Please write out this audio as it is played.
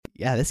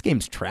yeah, this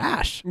game's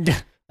trash.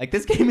 Like,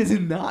 this game is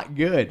not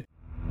good.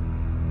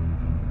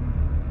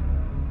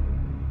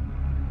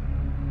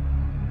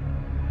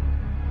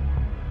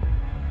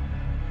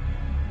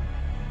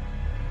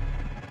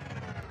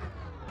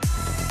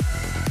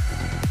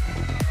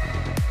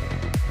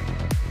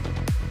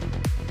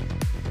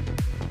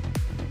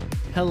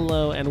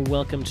 Hello and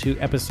welcome to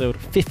episode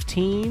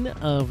 15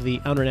 of the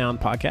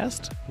Unrenowned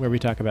podcast, where we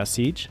talk about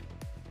Siege.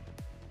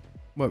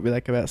 What we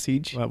like about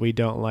Siege? What we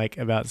don't like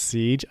about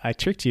Siege. I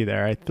tricked you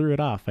there. I threw it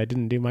off. I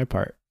didn't do my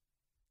part.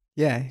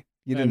 Yeah,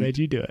 you didn't. I made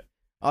you do it.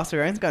 Also,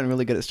 Ryan's gotten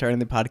really good at starting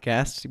the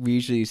podcast. We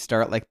usually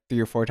start like 3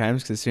 or 4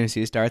 times because as soon as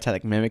he starts, I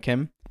like mimic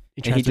him.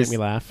 He tries to make me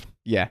laugh.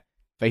 Yeah,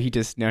 but he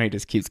just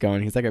keeps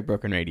going. He's like a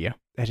broken radio.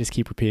 I just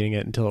keep repeating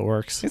it until it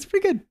works. It's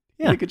pretty good.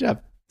 Yeah. Pretty good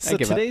job. So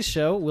today's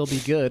show will be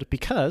good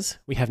because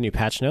we have new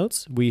patch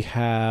notes. We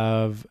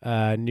have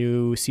a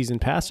new season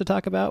pass to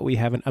talk about. We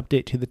have an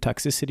update to the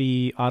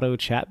Toxicity auto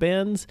chat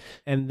bans,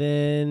 and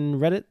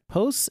then Reddit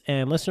posts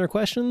and listener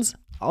questions.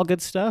 All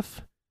good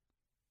stuff.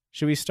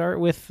 Should we start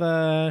with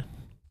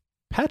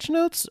patch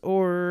notes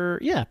or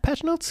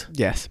patch notes?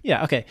 Yes.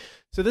 Yeah. Okay.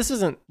 So this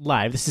isn't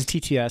live. This is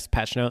TTS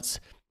patch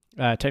notes,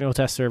 technical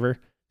test server.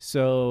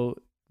 So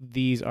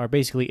these are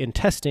basically in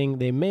testing.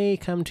 They may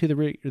come to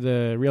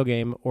the real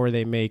game, or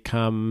they may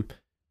come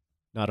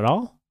not at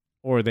all,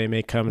 or they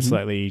may come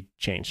slightly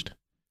changed.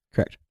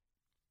 Correct.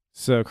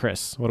 So,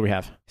 Chris, what do we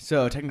have?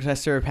 So, technical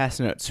test server pass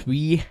notes.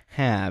 We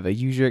have a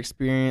user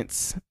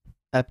experience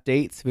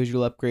updates,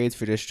 visual upgrades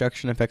for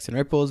destruction effects and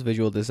ripples,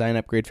 visual design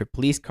upgrade for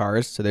police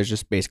cars. So there's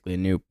just basically a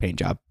new paint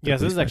job. Yeah,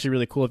 so this is actually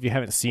really cool if you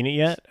haven't seen it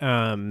yet.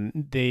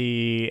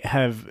 They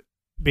have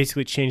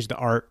basically changed the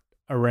art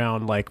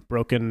around like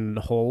broken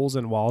holes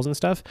and walls and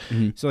stuff.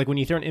 So like when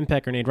you throw an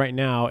impact grenade right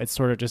now, it's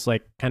sort of just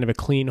like kind of a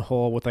clean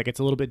hole with like, it's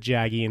a little bit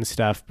jaggy and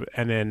stuff.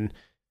 And then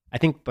I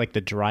think like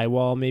the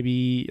drywall,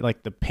 maybe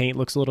like the paint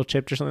looks a little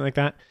chipped or something like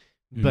that.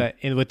 But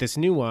with this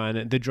new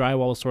one, the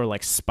drywall is sort of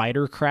like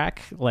spider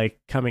crack, like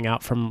coming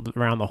out from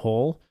around the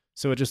hole.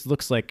 So it just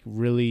looks like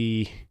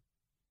really,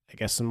 I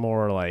guess,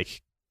 more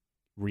like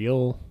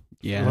real,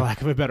 for lack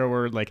of a better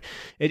word. Like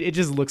it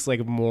just looks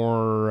like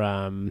more,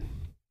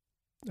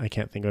 I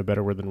can't think of a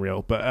better word than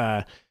real,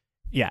 but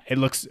it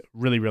looks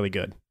really, really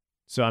good.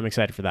 So I'm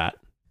excited for that.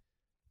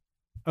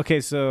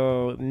 Okay,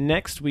 so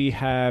next we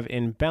have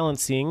in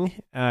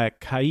balancing,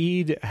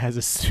 Kaid has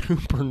a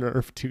super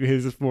nerf to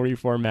his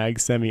 44 mag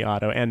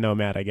semi-auto and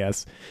Nomad, I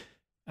guess.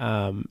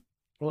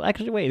 Well,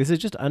 actually, wait, this is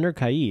just under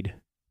Kaid.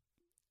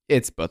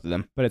 It's both of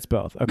them. But it's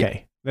both. Okay.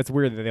 Yeah. That's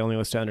weird that they only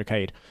list it under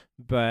Kaid.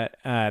 But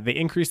they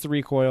increase the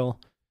recoil.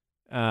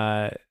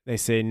 They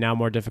say now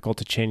more difficult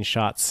to change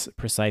shots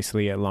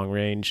precisely at long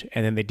range,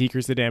 and then they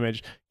decrease the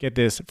damage. Get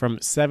this, from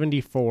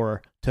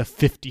 74 to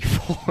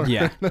 54.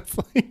 Yeah,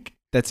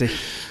 that's a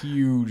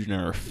huge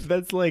nerf.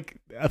 That's like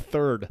a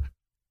third.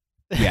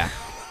 Yeah,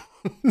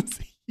 it's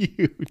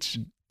huge.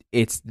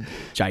 It's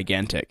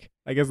gigantic.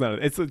 I guess not.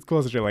 It's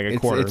closer to like a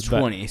quarter. It's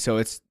 20, so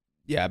it's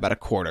about a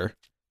quarter, a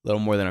little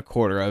more than a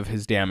quarter of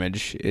his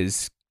damage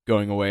is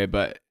going away.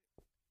 But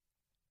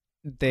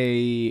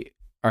they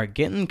are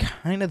getting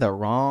kind of the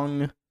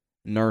wrong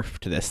nerf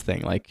to this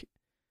thing. Like,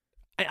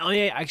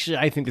 I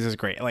think this is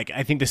great. Like,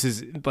 I think this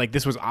is like,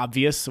 this was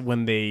obvious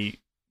when they,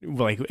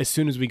 like, as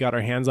soon as we got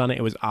our hands on it,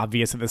 it was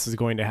obvious that this is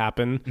going to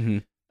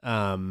happen.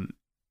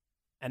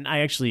 And I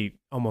actually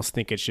almost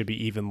think it should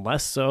be even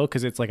less so,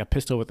 because it's like a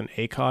pistol with an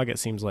ACOG. It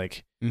seems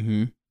like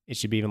it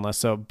should be even less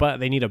so, but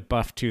they need a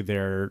buff to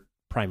their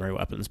primary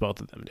weapons. Both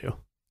of them do.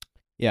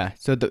 Yeah.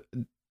 So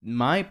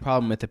my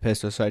problem with the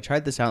pistol, so I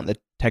tried this out in the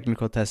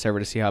technical test server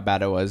to see how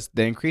bad it was.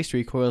 The increased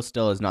recoil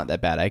still is not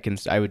that bad.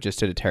 I would just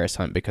did a terrace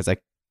hunt because I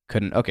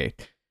couldn't. Okay,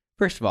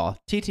 first of all,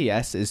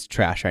 TTS is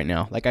trash right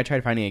now. Like, I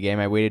tried finding a game.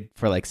 I waited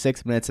for like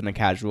 6 minutes in the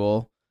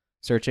casual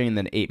searching and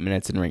then 8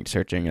 minutes in ranked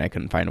searching, and I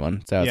couldn't find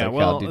one. So I was like,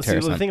 I'll do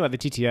terrace hunt. The thing about the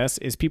TTS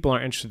is people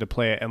aren't interested to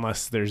play it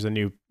unless there's a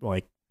new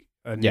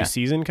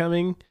season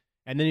coming.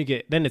 And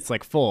then it's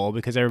like full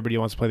because everybody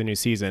wants to play the new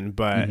season,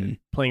 but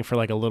playing for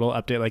like a little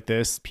update like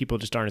this, people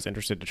just aren't as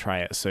interested to try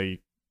it.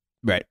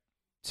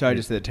 So I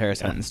just did a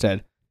terrace hunt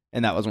instead,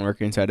 and that wasn't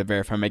working. So I had to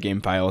verify my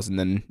game files and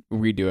then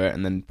redo it,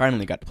 and then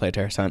finally got to play a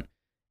terrace hunt.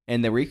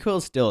 And the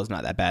recoil still is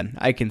not that bad.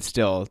 I can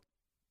still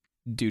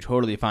do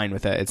totally fine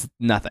with it. It's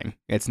nothing.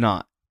 It's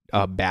not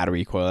a bad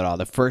recoil at all.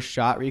 The first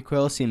shot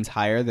recoil seems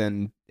higher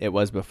than it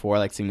was before,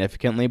 like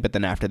significantly, but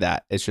then after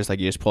that, it's just like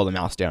you just pull the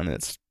mouse down and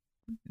it's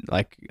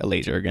like a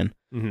laser again.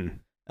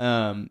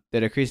 The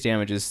decreased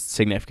damage is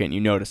significant.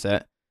 You notice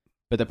it.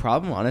 But the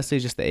problem, honestly,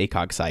 is just the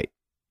ACOG sight.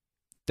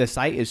 The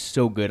sight is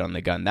so good on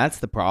the gun. That's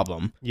the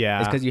problem. Yeah.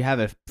 It's because you have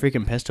a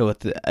freaking pistol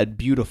with a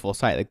beautiful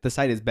sight. Like, the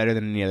sight is better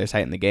than any other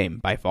sight in the game,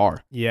 by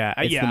far. Yeah.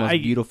 It's the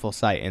most beautiful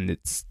sight, and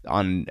it's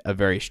on a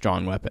very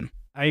strong weapon.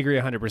 I agree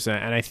 100%.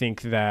 And I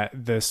think that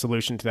the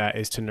solution to that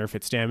is to nerf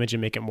its damage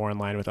and make it more in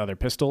line with other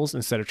pistols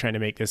instead of trying to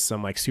make this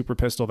some like super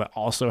pistol that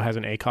also has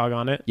an ACOG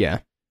on it. Yeah.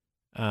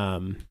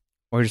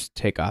 Or just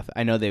take off.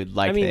 I know they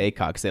like the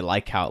ACOG because they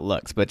like how it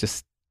looks, but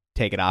just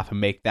take it off and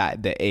make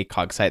that the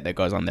ACOG sight that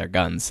goes on their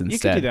guns instead. You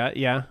could do that,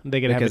 yeah.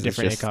 They could have a Because it's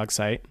different just- ACOG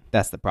sight.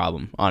 That's the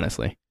problem,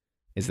 honestly,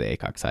 is the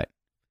ACOG sight.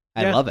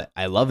 I Yeah. love it.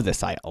 I love the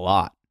sight a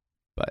lot.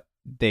 But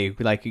they,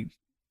 like,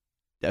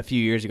 a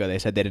few years ago, they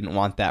said they didn't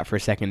want that for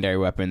secondary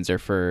weapons or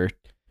for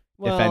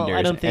defenders,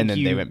 I don't think and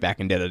then they went back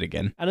and did it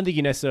again. I don't think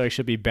you necessarily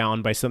should be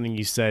bound by something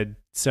you said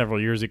several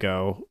years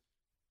ago.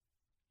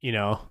 You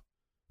know,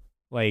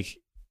 like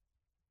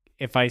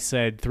if I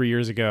said 3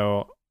 years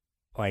ago,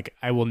 like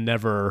I will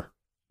never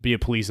be a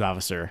police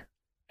officer,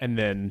 and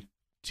then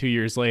 2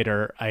 years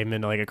later I'm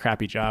in like a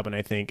crappy job, and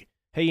I think,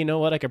 hey, you know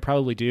what I could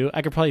probably do?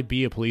 I could probably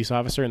be a police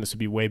officer, and this would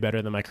be way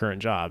better than my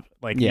current job.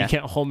 Like Yeah. you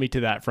can't hold me to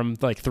that from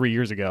like 3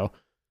 years ago.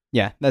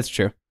 Yeah, that's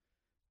true.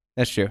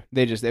 That's true.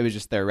 It was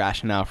just their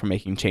rationale for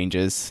making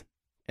changes,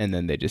 and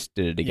then they just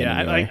did it again.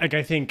 Yeah, anyway.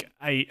 I think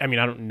I mean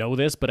I don't know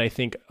this, but I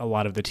think a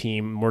lot of the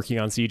team working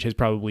on Siege has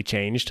probably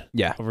changed.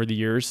 Yeah. Over the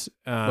years.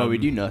 Well, we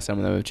do know some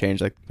of them have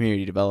changed. Like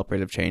community developers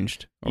have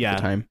changed over Yeah.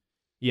 the time.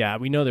 Yeah,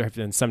 we know there have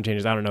been some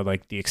changes. I don't know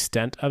like the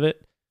extent of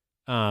it,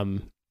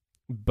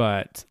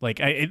 but like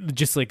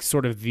just like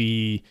sort of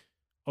the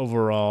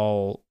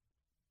overall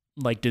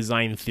like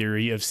design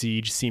theory of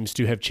Siege seems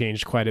to have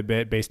changed quite a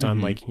bit based on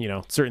Mhm.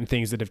 like certain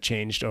things that have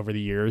changed over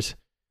the years.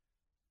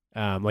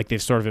 Like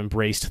they've sort of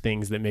embraced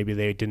things that maybe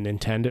they didn't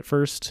intend at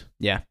first.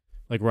 Yeah.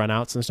 Like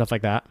runouts and stuff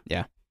like that.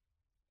 Yeah.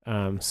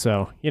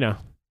 So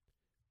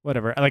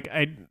whatever. Like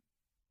it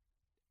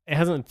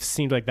hasn't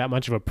seemed like that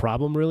much of a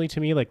problem really to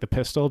me, like the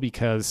pistol,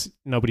 because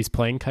nobody's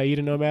playing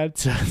Qaeda Nomad,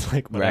 so it's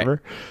like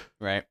whatever.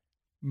 Right.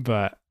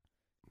 But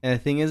And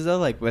the thing is though,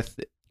 like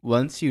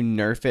once you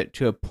nerf it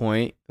to a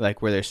point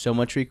like where there's so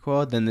much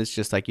recoil, then it's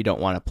just like you don't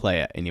want to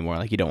play it anymore.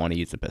 Like you don't want to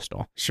use the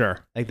pistol.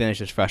 sure. Like then it's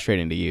just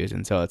frustrating to use.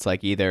 And so it's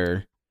like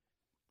either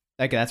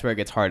like that's where it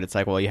gets hard. It's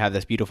like, well, you have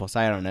this beautiful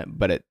sight on it,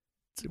 but it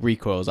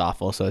recoil is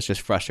awful, so it's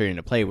just frustrating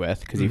to play with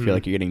because you Mhm. feel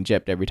like you're getting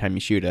gypped every time you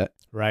shoot it.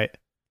 Right.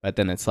 But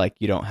then it's like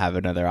you don't have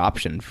another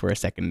option for a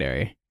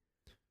secondary.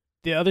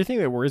 The other thing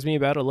that worries me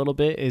about it a little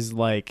bit is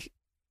like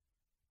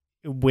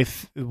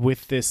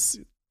with this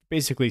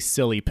basically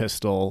silly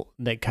pistol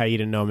that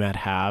Qaeda Nomad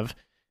have,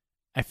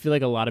 I feel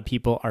like a lot of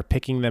people are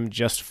picking them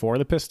just for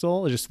the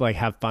pistol, just to, like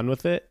have fun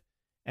with it.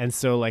 And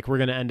so like we're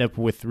gonna end up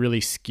with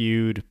really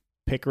skewed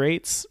pick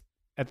rates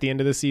at the end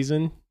of the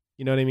season.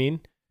 You know what I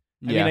mean?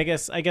 I mean, I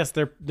guess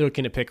they're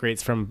looking at pick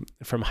rates from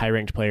high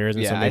ranked players,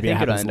 and so I maybe think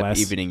it it'll happens end up less.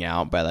 evening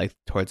out by like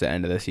towards the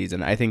end of the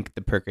season. I think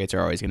the perk rates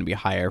are always going to be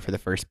higher for the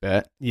first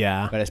bit,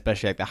 Yeah, but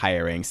especially like the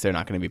higher ranks, they're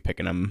not going to be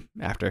picking them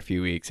after a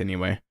few weeks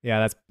anyway.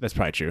 yeah, that's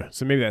probably true.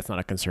 So maybe that's not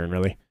a concern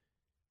really.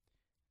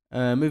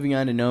 Moving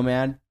on to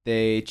Nomad,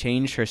 they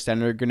changed her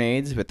center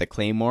grenades with the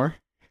Claymore.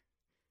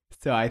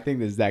 So I think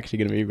this is actually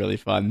going to be really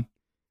fun.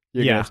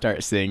 You're Yeah. going to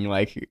start seeing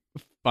like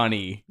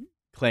funny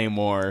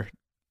Claymore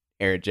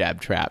air jab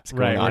traps going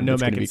Right, where on. It's Nomad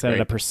gonna can be set it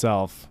great. up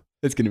herself.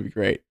 It's going to be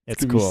great.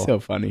 It's gonna be cool. so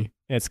funny.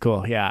 It's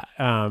cool, yeah.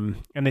 And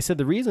they said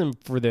the reason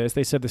for this,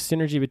 they said the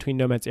synergy between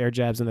Nomad's air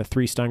jabs and the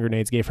 3 stun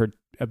grenades gave her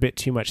a bit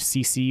too much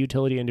CC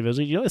utility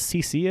individually. You know what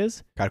CC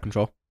is? Crowd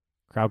control.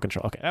 Crowd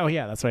control. Okay. Oh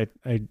yeah, that's right.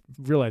 I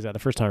realized that the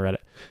first time I read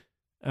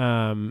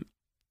it.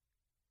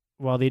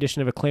 While the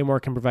addition of a Claymore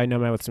can provide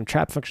Nomad with some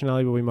trap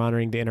functionality, we'll be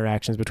monitoring the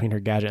interactions between her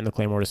gadget and the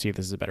Claymore to see if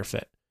this is a better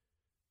fit.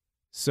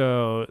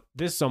 So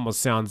this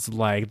almost sounds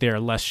like they're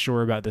less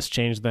sure about this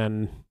change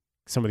than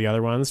some of the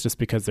other ones, just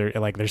because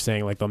they're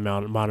saying like they'll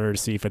monitor to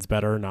see if it's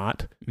better or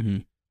not. Mm-hmm.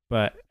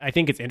 But I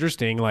think it's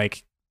interesting,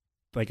 like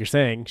you're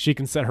saying, she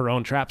can set her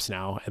own traps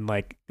now and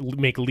like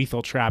make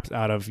lethal traps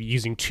out of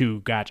using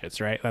 2 gadgets,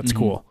 right? That's Mhm.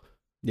 cool.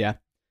 Yeah.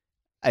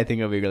 I think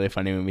it'll be really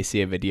funny when we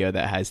see a video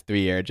that has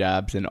 3 air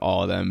jabs and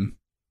all of them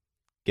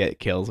get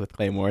kills with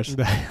Claymores.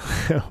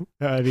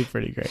 That'd be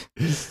pretty great.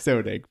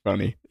 So dang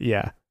funny.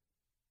 Yeah.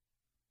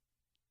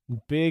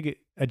 Big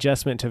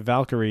adjustment to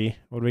Valkyrie.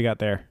 What do we got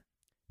there?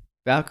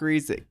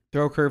 Valkyrie's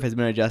throw curve has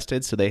been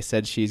adjusted, so they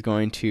said she's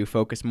going to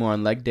focus more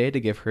on leg day to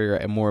give her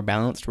a more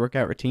balanced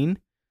workout routine.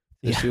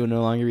 So Yeah. she will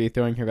no longer be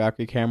throwing her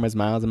Valkyrie cameras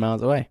miles and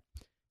miles away.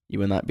 You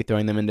will not be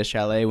throwing them into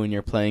Chalet when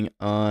you're playing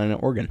on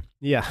Oregon.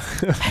 Yeah.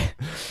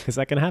 Because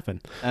that can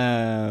happen.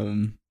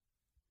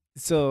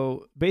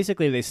 So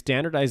basically, they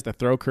standardized the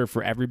throw curve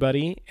for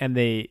everybody, and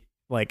they,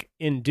 like,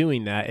 in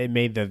doing that, it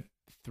made the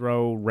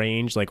throw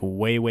range, like,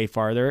 way, way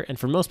farther. And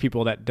for most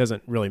people, that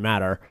doesn't really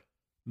matter.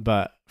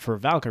 But for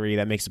Valkyrie,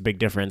 that makes a big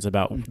difference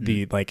about Mhm.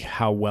 the, like,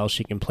 how well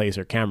she can place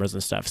her cameras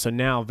and stuff. So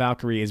now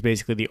Valkyrie is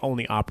basically the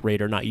only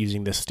operator not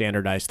using this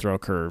standardized throw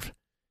curve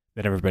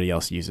that everybody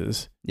else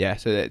uses. Yeah,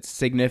 so it's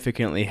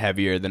significantly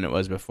heavier than it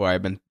was before.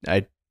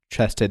 I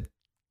tested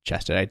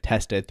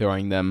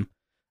throwing them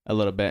a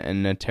little bit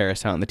in the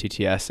Terrace out in the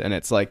TTS, and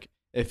it's like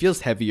it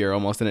feels heavier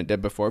almost than it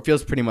did before. It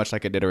feels pretty much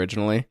like it did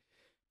originally,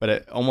 but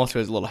it almost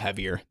feels a little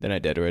heavier than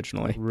it did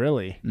originally.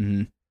 Really?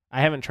 Mm-hmm.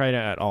 I haven't tried it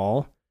at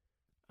all.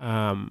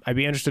 I'd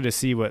be interested to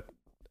see what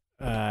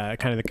kind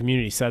of the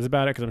community says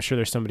about it, because I'm sure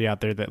there's somebody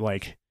out there that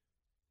like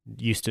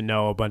used to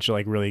know a bunch of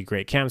like really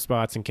great cam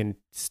spots and can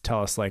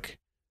tell us like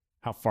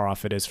how far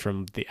off it is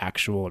from the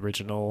actual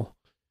original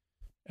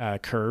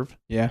curve.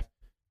 Yeah.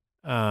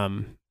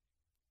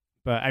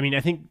 But I mean,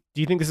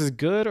 do you think this is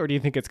good, or do you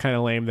think it's kind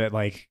of lame that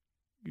like,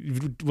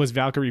 was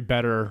Valkyrie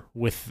better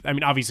with, I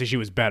mean, obviously she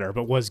was better,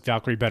 but was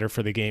Valkyrie better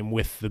for the game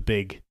with the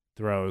big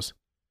throws?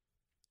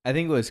 I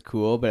think it was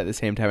cool, but at the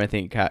same time, I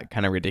think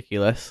kind of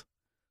ridiculous.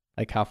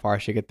 Like how far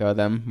she could throw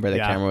them, where the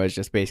camera was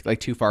just basically like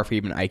too far for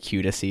even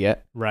IQ to see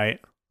it. Right.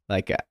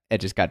 Like it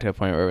just got to a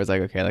point where it was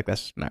like, okay, like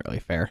that's not really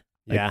fair.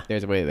 Like,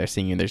 there's a way they're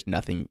seeing you. There's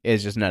nothing.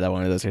 It's just another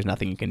one of those. There's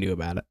nothing you can do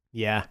about it.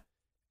 Yeah.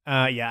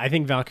 I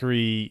think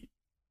Valkyrie,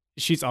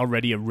 she's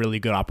already a really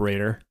good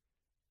operator.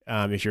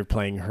 If you're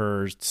playing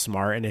her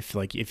smart, and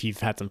if you've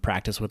had some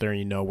practice with her and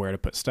you know where to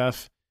put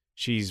stuff,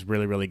 she's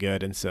really, really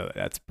good. And so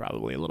that's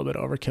probably a little bit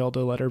overkill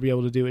to let her be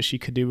able to do what she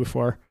could do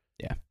before.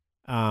 Yeah.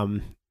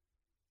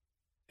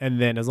 And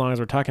then as long as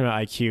we're talking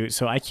about IQ,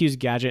 so IQ's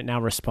gadget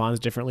now responds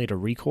differently to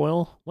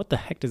recoil. What the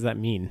heck does that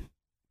mean?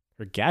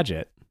 Her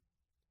gadget?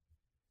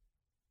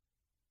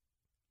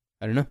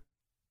 I don't know.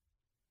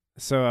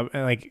 So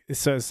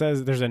so it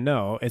says there's a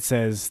no. It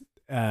says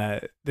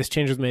this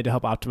change was made to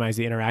help optimize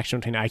the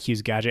interaction between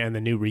IQ's gadget and the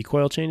new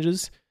recoil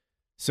changes.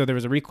 So there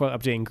was a recoil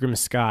update in Grim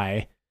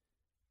Sky.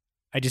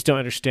 I just don't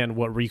understand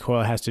what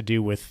recoil has to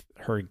do with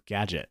her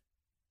gadget.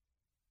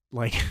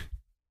 Like,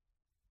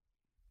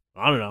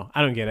 I don't know.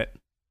 I don't get it.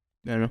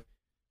 I don't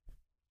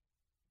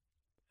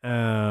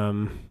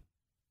know.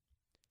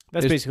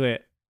 That's basically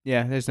it.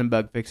 Yeah, there's some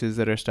bug fixes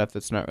that are stuff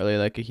that's not really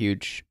like a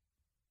huge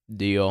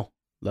deal.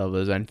 Level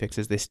design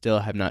fixes. They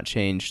still have not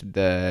changed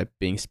the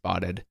being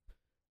spotted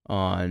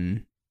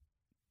on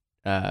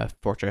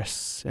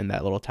Fortress in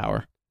that little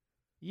tower.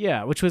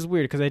 Yeah, which was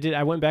weird because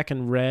I went back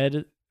and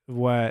read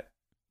what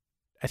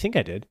I think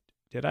I did.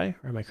 Did I?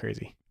 Or am I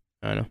crazy?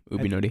 I don't know.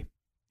 Ubinoti.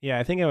 Yeah,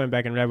 I think I went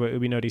back and read what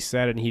Ubinoti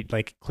said, and he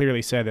like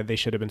clearly said that they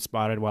should have been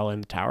spotted while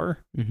in the tower.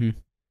 Mm-hmm.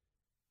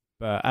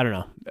 But I don't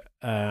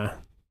know.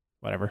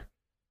 Whatever.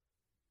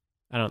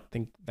 I don't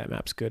think that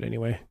map's good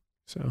anyway.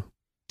 So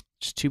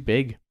just too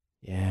big.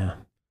 Yeah.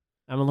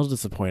 I'm a little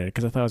disappointed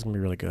because I thought it was gonna be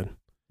really good.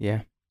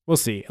 Yeah. We'll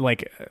see.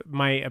 Like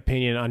my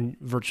opinion on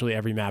virtually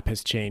every map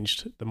has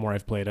changed the more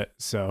I've played it.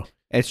 So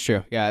it's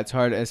true. Yeah, it's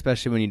hard,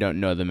 especially when you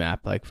don't know the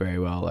map like very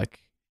well.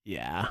 Like,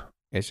 yeah.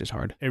 It's just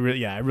hard. It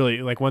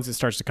really like once it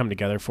starts to come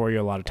together for you,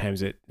 a lot of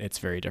times it's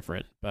very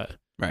different. But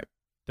right,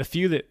 the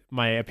few that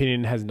my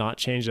opinion has not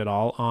changed at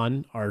all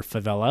on are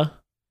Favela,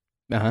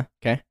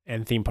 okay,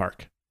 and Theme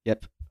Park.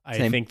 Yep,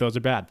 I think those are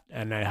bad,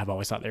 and I have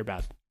always thought they're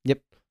bad. Yep.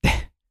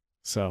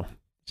 So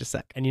just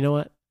suck. And you know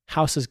what?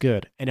 House is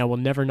good, and I will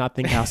never not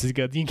think House is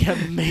good. You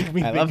can't make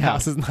me think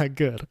House is not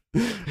good.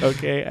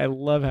 Okay, I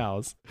love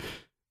House.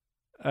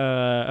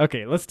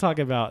 Okay, let's talk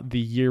about the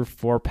Year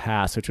 4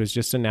 pass, which was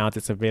just announced.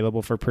 It's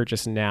available for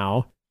purchase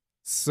now.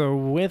 So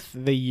with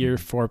the Year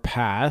 4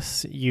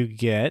 pass, you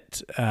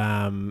get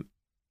a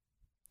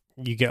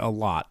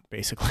lot,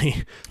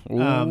 basically.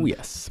 Oh,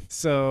 yes.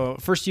 So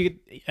first you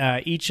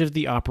get each of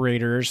the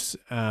operators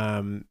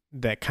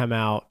that come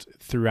out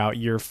throughout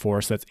Year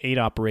 4. So that's 8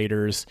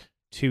 operators,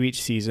 2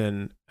 each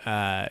season.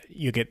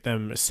 You get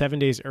them 7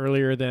 days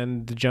earlier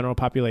than the general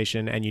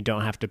population, and you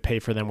don't have to pay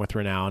for them with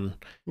Renown.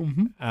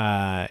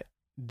 Mm-hmm.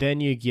 Then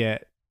you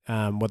get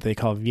what they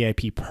call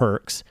VIP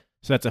perks.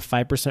 So that's a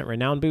 5%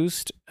 Renown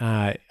boost,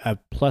 a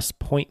plus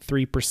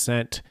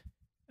 0.3%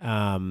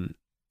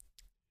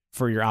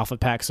 for your Alpha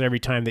Pack. So every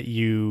time that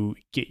you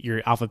get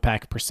your Alpha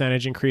Pack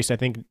percentage increased, I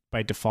think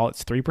by default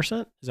it's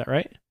 3%. Is that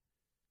right?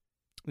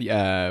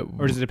 Yeah.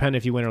 Or does it depend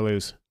if you win or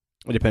lose?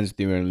 It depends if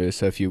you win or lose.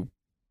 So if you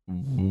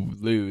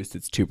lose,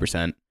 it's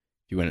 2%. If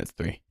you win, it's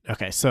 3%.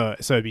 Okay, so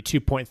it'd be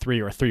 2.3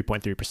 or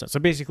 3.3%. So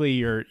basically,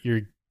 you're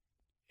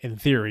in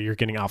theory you're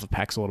getting Alpha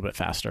Packs a little bit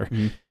faster,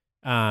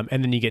 and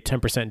then you get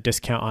 10%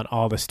 discount on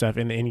all the stuff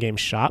in the in-game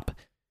shop.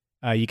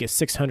 You get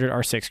 600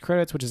 R6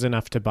 credits, which is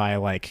enough to buy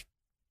like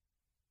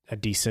a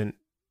decent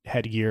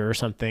headgear or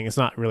something. It's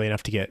not really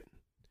enough to get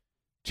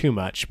too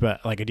much,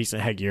 but like a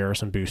decent headgear or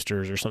some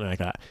boosters or something like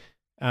that.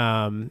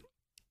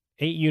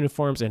 8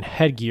 uniforms and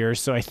headgear.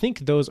 So I think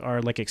those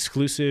are like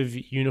exclusive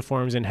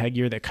uniforms and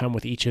headgear that come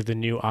with each of the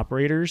new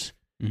operators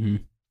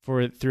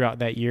for throughout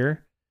that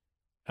year.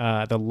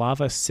 The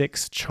Lava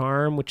 6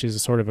 charm, which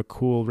is sort of a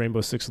cool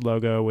Rainbow Six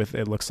logo with,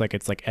 it looks like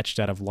it's like etched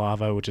out of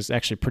lava, which is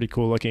actually pretty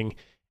cool looking.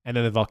 And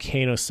then the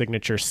Volcano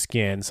signature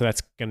skin. So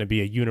that's going to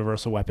be a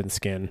universal weapon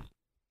skin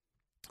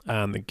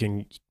that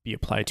can be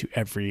applied to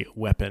every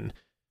weapon.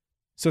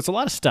 So it's a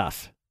lot of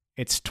stuff.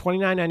 It's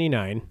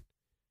 $29.99.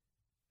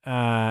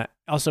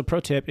 Also, pro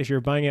tip, if you're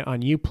buying it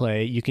on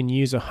Uplay, you can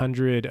use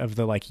 100 of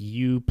the like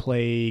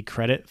Uplay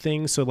credit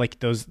things. So like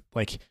those,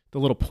 like the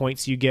little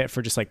points you get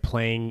for just like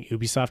playing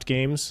Ubisoft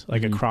games,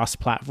 like across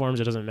platforms,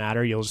 it doesn't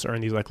matter. You'll just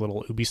earn these like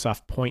little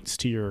Ubisoft points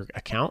to your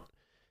account,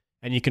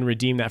 and you can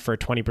redeem that for a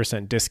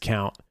 20%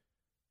 discount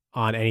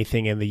on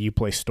anything in the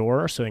Uplay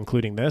store. So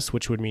including this,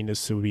 which would mean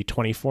this would be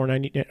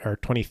 $24.99 or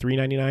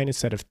 $23.99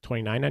 instead of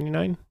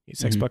 $29.99.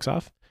 It's $6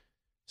 off.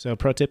 So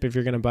pro tip, if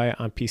you're going to buy it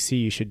on PC,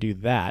 you should do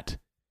that.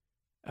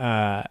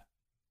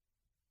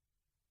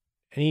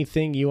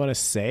 Anything you want to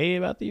say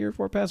about the Year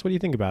 4 pass? What do you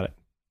think about it?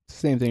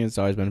 Same thing. It's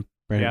always been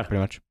pretty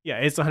much. Yeah,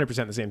 it's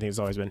 100% the same thing it's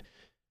always been.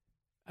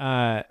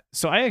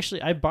 So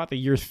I bought the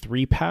year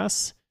 3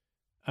 pass.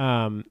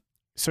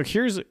 So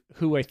here's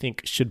who I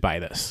think should buy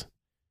this.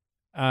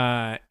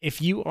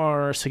 If you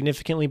are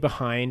significantly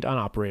behind on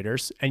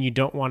operators and you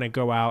don't want to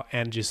go out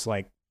and just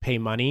like pay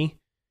money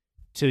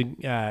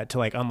to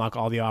like unlock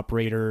all the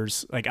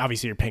operators, like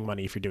obviously you're paying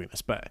money if you're doing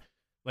this, but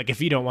like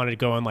if you don't want to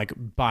go and like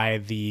buy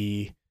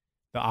the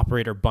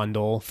operator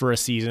bundle for a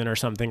season or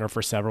something, or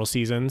for several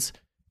seasons,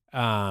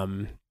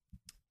 and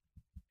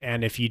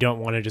if you don't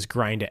want to just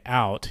grind it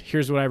out,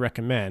 here's what I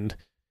recommend.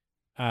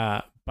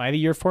 Buy the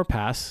year 4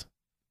 pass.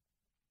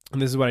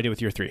 And this is what I did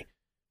with year 3.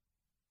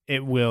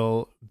 It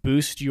will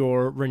boost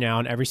your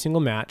renown every single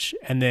match,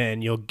 and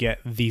then you'll get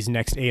these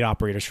next 8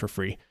 operators for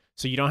free.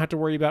 So you don't have to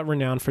worry about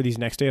renown for these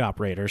next 8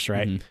 operators,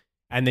 right? Mm-hmm.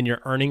 And then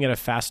you're earning at a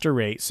faster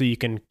rate, so you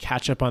can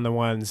catch up on the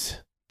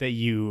ones that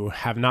you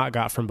have not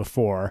got from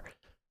before.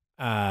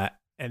 And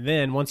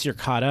then once you're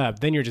caught up,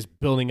 then you're just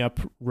building up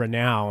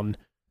renown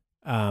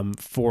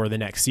for the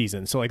next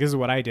season. So like this is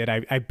what I did.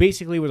 I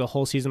basically was a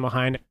whole season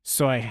behind.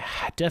 So I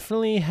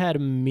definitely had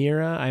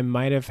Mira. I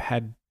might have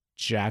had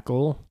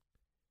Jackal.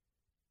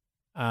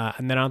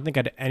 And then I don't think I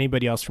had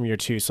anybody else from year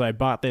 2. So I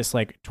bought this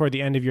like toward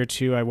the end of year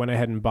 2. I went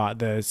ahead and bought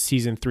the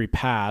season 3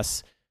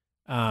 pass.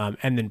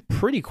 And then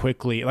pretty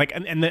quickly, like,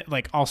 and then,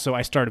 like, also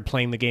I started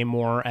playing the game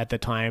more at the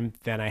time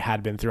than I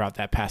had been throughout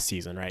that past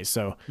season, right?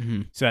 So,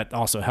 so that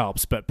also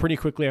helps. But pretty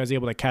quickly, I was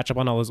able to catch up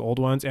on all those old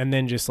ones, and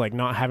then just like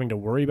not having to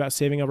worry about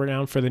saving up or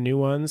down for the new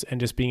ones,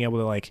 and just being able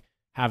to like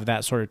have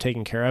that sort of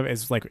taken care of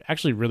is like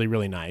actually really,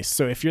 really nice.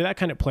 So if you're that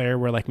kind of player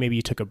where like maybe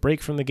you took a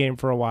break from the game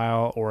for a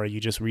while, or you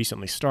just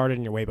recently started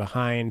and you're way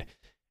behind,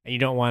 and you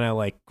don't want to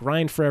like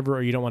grind forever,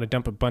 or you don't want to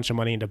dump a bunch of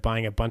money into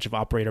buying a bunch of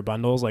operator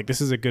bundles, like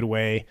this is a good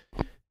way.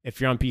 If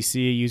you're on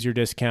PC, use your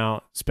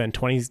discount, spend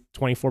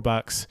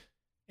 $24,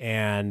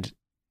 and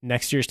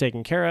next year's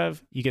taken care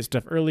of. You get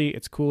stuff early.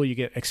 It's cool. You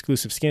get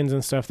exclusive skins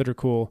and stuff that are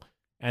cool.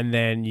 And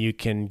then you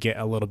can get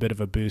a little bit of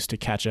a boost to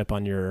catch up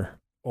on your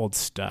old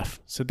stuff.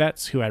 So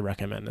that's who I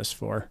recommend this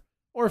for.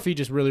 Or if you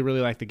just really,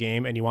 really like the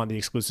game and you want the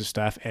exclusive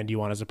stuff and you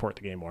want to support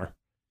the game more.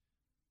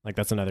 Like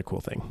that's another cool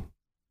thing.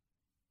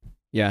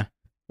 Yeah.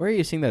 Where are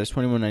you seeing that? It's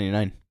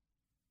 $21.99.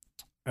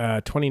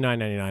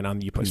 $29.99 on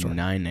the Uplay store.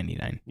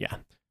 $9.99. Yeah.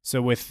 So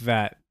with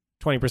that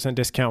 20%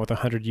 discount with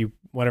 100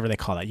 whatever they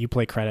call that,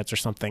 Uplay credits or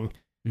something,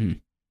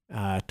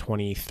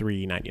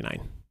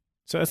 $23.99.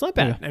 So it's not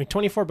bad. Yeah. I mean,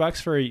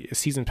 $24 for a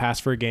season pass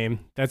for a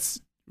game,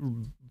 that's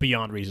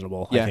beyond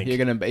reasonable. Yeah, I think. You're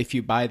gonna, if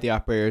you buy the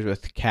operators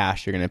with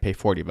cash, you're gonna pay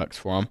 $40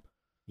 for them.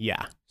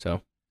 Yeah.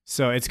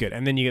 So it's good,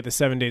 and then you get the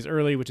 7 days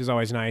early, which is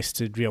always nice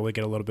to be able to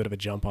get a little bit of a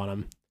jump on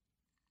them.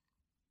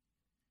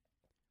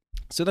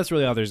 So that's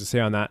really all there's to say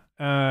on that.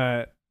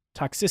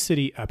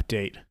 Toxicity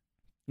update.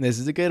 This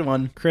is a good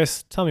one.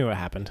 Chris, tell me what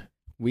happened.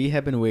 We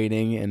have been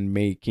waiting and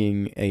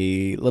making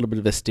a little bit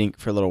of a stink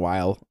for a little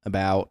while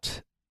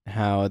about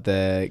how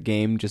the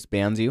game just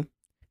bans you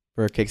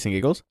for kicks and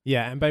giggles.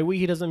 Yeah, and by we,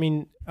 he doesn't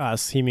mean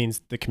us. He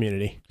means the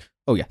community.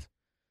 Oh, yes.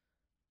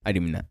 I do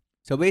mean that.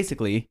 So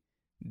basically,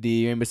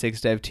 the Rainbow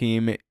Six dev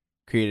team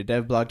created a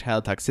dev blog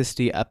titled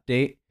Toxicity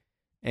Update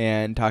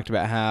and talked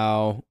about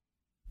how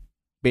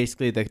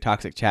basically the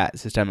toxic chat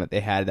system that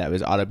they had that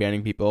was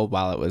auto-banning people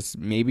while it was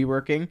maybe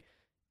working,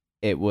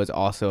 it was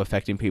also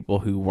affecting people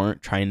who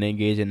weren't trying to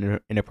engage in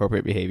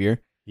inappropriate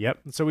behavior. Yep.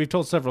 So we've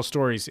told several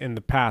stories in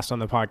the past on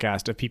the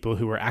podcast of people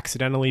who were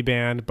accidentally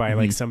banned by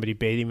like somebody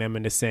baiting them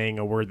into saying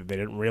a word that they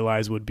didn't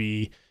realize would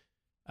be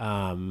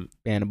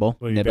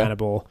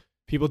bannable.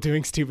 People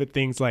doing stupid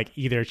things like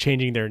either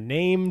changing their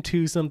name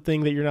to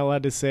something that you're not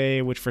allowed to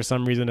say, which for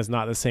some reason is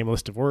not the same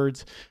list of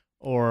words,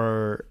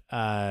 or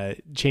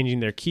changing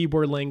their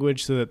keyboard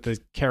language so that the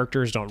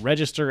characters don't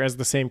register as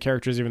the same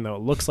characters, even though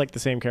it looks like the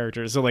same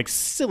characters. So like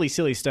silly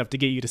stuff to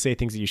get you to say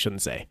things that you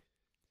shouldn't say.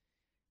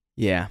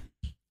 Yeah.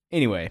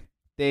 Anyway,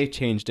 they've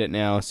changed it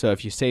now. So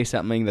if you say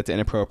something that's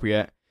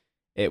inappropriate,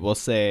 it will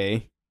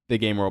say, the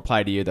game will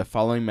reply to you, the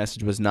following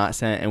message was not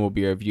sent and will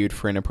be reviewed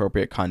for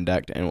inappropriate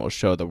conduct, and will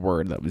show the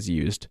word that was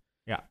used.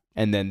 Yeah.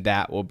 And then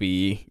that will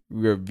be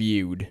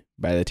reviewed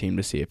by the team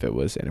to see if it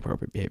was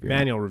inappropriate behavior.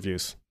 Manual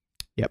reviews.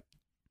 Yep.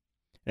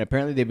 And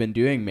apparently they've been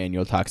doing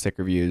manual toxic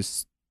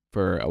reviews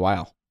for a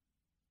while.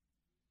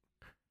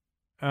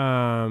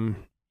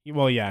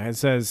 Well, yeah, it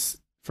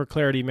says, for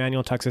clarity,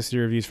 manual toxicity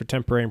reviews for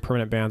temporary and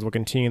permanent bans will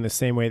continue in the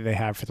same way they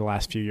have for the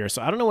last few years.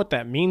 So I don't know what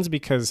that means,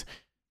 because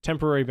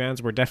temporary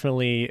bans were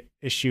definitely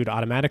issued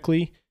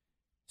automatically.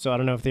 So I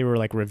don't know if they were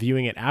like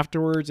reviewing it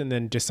afterwards and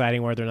then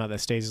deciding whether or not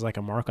that stays as like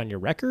a mark on your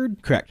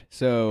record. Correct.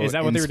 So is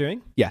that what they were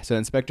doing? Yeah. So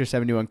Inspector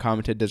 71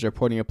 commented, does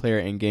reporting a player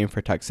in game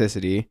for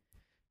toxicity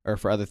or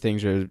for other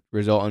things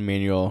result in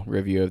manual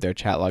review of their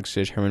chat logs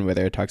to determine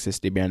whether a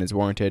toxicity ban is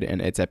warranted?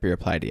 And its Epi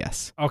replied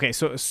yes. Okay,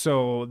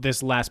 so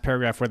this last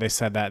paragraph where they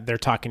said that, they're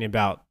talking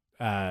about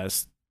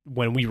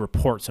when we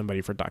report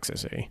somebody for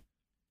toxicity.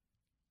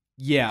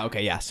 Yeah,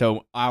 okay, yeah.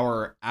 So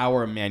our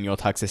manual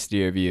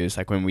toxicity reviews,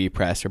 like when we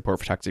press report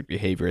for toxic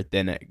behavior,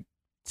 then it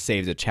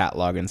saves a chat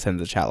log and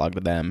sends a chat log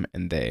to them,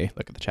 and they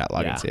look at the chat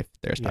log and see if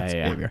there's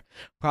toxic behavior.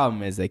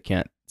 Problem is they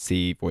can't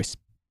see voice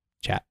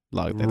chat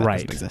log. That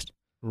doesn't exist.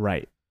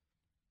 Right.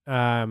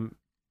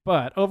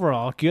 But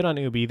overall, good on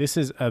Ubi. This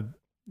is a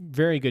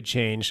very good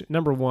change.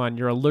 Number one,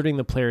 you're alerting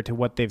the player to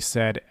what they've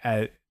said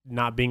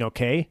not being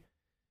okay.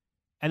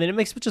 And then it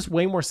makes just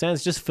way more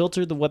sense. Just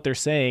filter what they're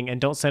saying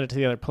and don't send it to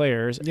the other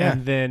players. Yeah.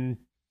 And then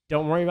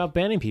don't worry about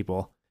banning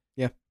people.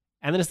 Yeah.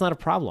 And then it's not a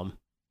problem.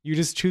 You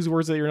just choose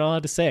words that you're not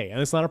allowed to say.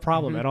 And it's not a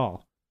problem at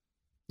all.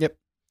 Yep.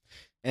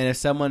 And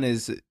if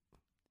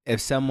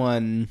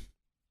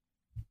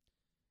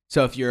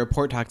you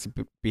report toxic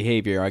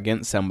behavior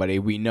against somebody,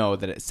 we know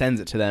that it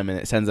sends it to them and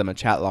it sends them a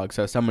chat log.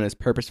 So if someone is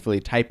purposefully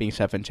typing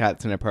stuff in chat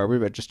that's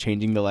inappropriate, but just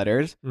changing the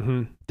letters,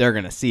 they're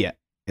going to see it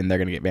and they're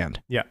going to get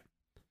banned. Yeah.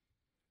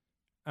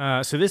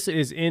 So this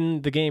is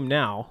in the game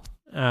now.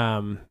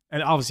 And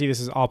obviously this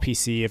is all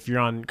PC. If you're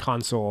on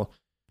console,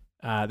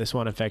 this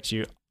won't affect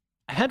you.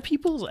 I had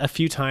people a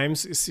few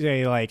times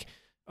say like,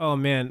 oh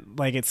man,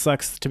 like it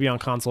sucks to be on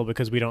console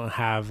because we don't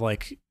have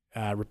like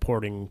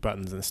reporting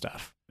buttons and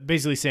stuff.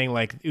 Basically saying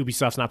like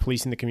Ubisoft's not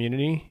policing the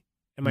community.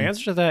 And my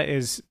answer to that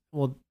is,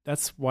 well,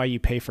 that's why you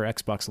pay for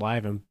Xbox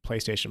Live and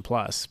PlayStation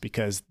Plus,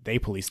 because they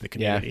police the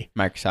community.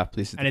 Yeah, Microsoft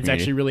polices the community. And it's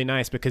actually really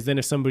nice because then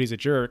if somebody's a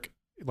jerk,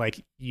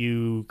 like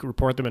you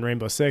report them in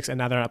Rainbow Six and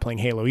now they're not playing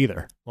Halo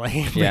either.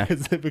 Like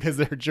because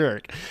they're a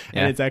jerk.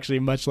 And it's actually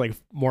much like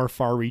more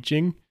far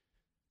reaching.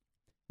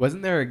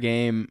 Wasn't there a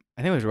game,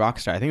 I think it was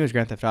Rockstar, I think it was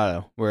Grand Theft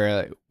Auto,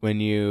 where when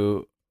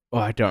you,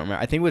 I don't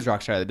remember, I think it was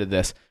Rockstar that did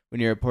this.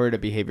 When you reported a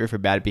behavior for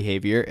bad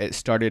behavior, it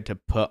started to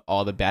put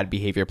all the bad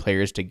behavior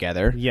players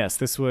together. Yes,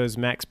 this was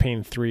Max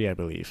Payne 3, I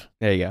believe.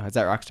 There you go. Is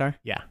that Rockstar?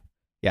 Yeah.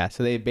 Yeah,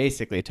 so they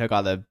basically took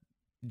all the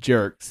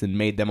jerks and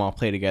made them all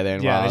play together,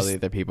 and all the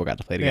other people got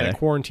to play together. They had a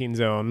quarantine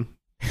zone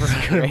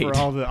for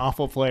all the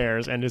awful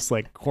players and just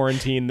like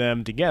quarantine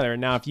them together.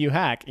 Now, if you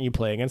hack, you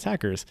play against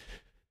hackers.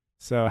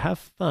 So have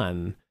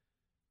fun.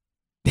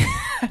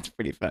 That's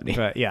pretty funny.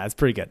 But yeah, it's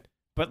pretty good.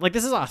 But like,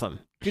 this is awesome.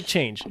 Good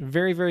change.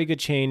 Very, very good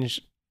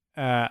change.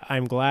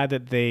 I'm glad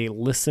that they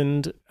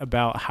listened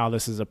about how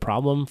this is a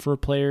problem for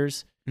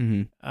players.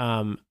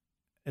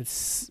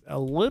 It's a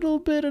little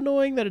bit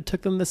annoying that it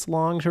took them this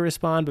long to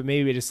respond, but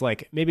maybe it's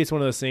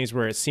one of those things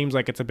where it seems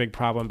like it's a big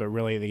problem, but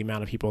really the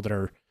amount of people that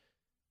are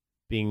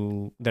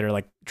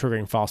like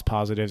triggering false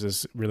positives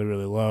is really,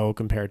 really low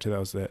compared to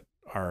those that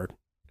are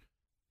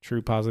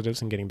true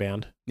positives and getting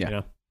banned. Yeah. You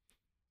know?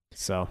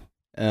 So,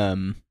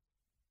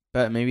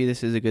 but maybe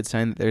this is a good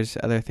sign that there's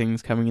other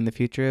things coming in the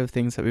future of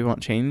things that we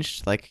want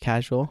changed, like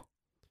casual.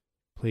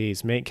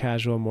 Please make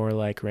casual more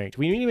like ranked.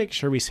 We need to make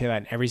sure we say that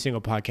in every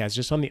single podcast,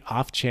 just on the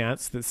off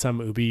chance that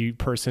some Ubi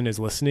person is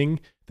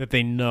listening, that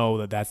they know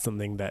that that's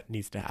something that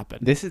needs to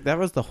happen. That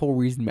was the whole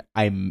reason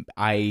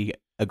I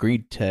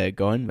agreed to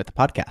go in with the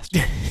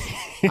podcast.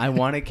 I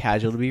wanted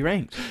casual to be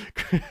ranked.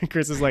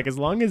 Chris is like, as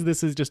long as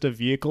this is just a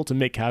vehicle to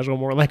make casual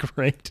more like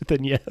ranked,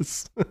 then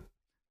yes.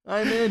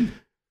 I'm in.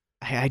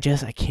 I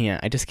just can't.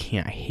 I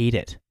hate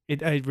it.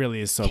 It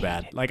really is so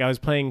bad. Like I was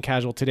playing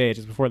casual today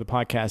just before the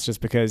podcast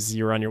just because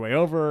you were on your way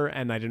over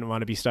and I didn't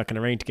want to be stuck in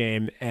a ranked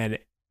game, and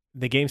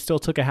the game still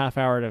took a half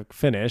hour to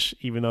finish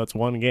even though it's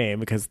one game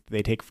because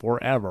they take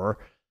forever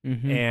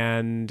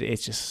and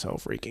it's just so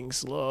freaking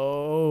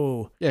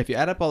slow. Yeah, if you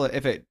add up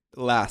if it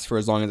lasts for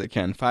as long as it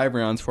can, 5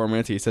 rounds, 4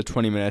 minutes, you said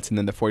 20 minutes, and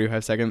then the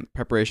 45-second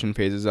preparation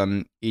phases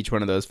on each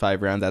one of those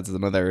 5 rounds adds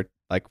another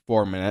like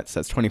 4 minutes.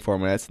 That's 24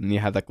 minutes, and then you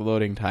have like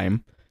loading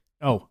time.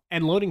 Oh,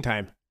 and loading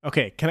time.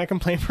 Okay, can I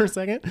complain for a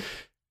second?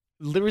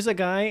 There was a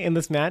guy in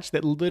this match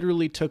that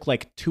literally took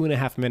like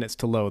 2.5 minutes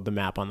to load the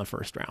map on the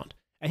first round.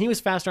 And he was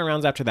faster on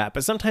rounds after that.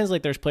 But sometimes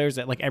like there's players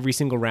that like every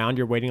single round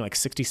you're waiting like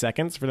 60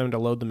 seconds for them to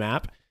load the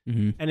map.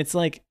 And it's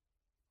like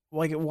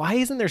why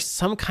isn't there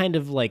some kind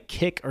of like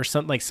kick or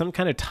some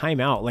kind of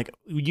timeout? Like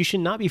you should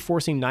not be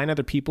forcing 9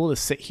 other people to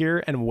sit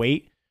here and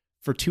wait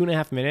for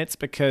 2.5 minutes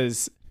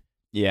because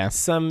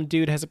some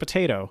dude has a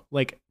potato.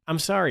 Like, I'm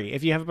sorry.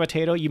 If you have a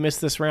potato, you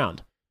missed this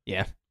round.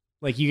 Yeah.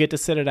 Like, you get to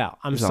sit it out.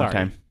 I'm sorry. Long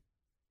time.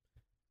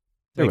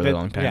 Like a really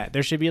long time. Yeah,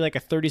 there should be like a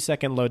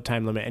 30-second load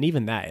time limit, and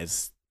even that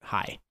is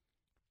high.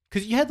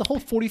 Because you had the whole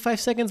 45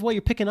 seconds while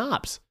you're picking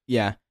ops.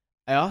 Yeah.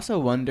 I also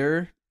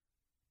wonder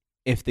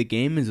if the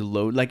game is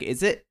load. Like,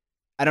 is it?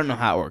 I don't know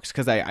how it works.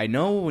 Because I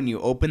know when you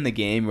open the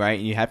game, right,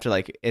 and you have to,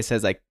 like, it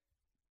says, like,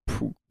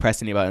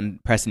 press any button,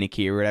 press any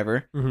key or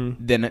whatever,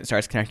 then it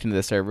starts connecting to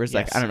the servers.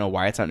 Yes. Like, I don't know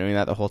why it's not doing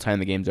that the whole time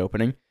the game's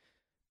opening.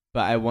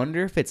 But I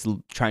wonder if it's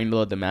trying to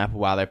load the map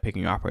while they're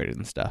picking operators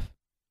and stuff.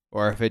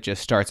 Or if it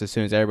just starts as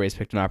soon as everybody's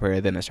picked an operator,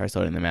 then it starts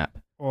loading the map.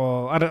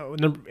 Well, I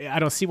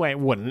don't see why it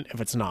wouldn't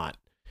if it's not.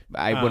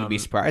 I wouldn't be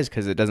surprised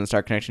because it doesn't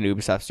start connecting to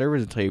Ubisoft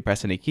servers until you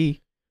press any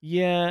key.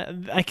 Yeah,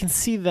 I can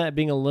see that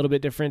being a little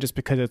bit different just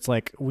because it's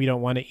like we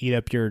don't want to eat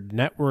up your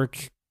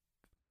network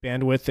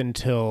bandwidth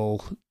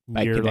until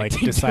you're like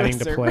deciding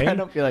to play. I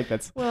don't feel like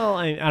that's... Well,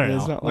 I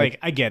don't know. Like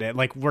I get it.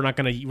 Like we're not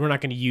gonna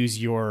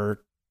use your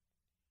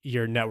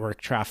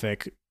network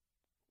traffic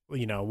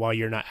while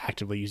you're not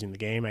actively using the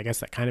game. I guess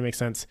that kind of makes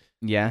sense.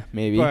 Yeah,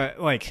 maybe. But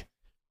like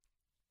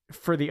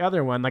for the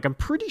other one, like I'm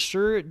pretty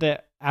sure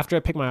that after I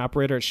pick my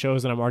operator, it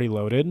shows that I'm already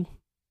loaded.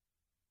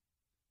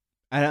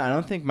 I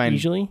don't think mine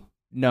usually.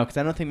 No, because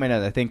I don't think mine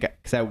does. I think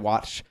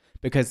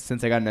because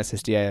since I got an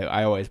SSD,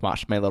 I always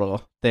watch my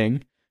little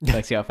thing to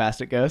like see how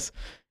fast it goes,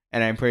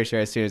 and I'm pretty sure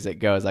as soon as it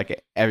goes,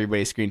 like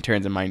everybody's screen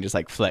turns and mine just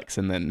like flicks,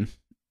 and then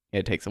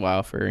it takes a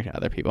while for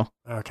other people.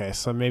 Okay,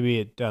 so maybe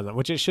it doesn't,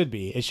 which it should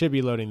be. It should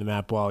be loading the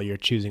map while you're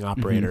choosing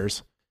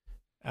operators.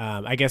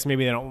 I guess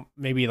maybe they don't.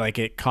 Maybe like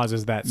it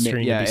causes that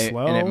screen to be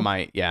slow, and it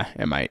might. Yeah,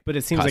 it might. But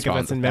it seems like if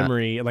that's in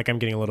memory, like I'm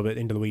getting a little bit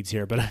into the weeds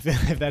here, but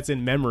if that's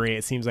in memory,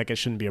 it seems like it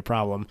shouldn't be a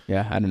problem.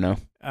 Yeah, I don't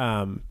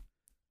know.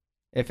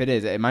 If it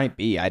is, it might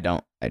be. I'm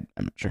not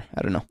sure.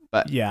 I don't know.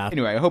 But yeah.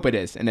 Anyway, I hope it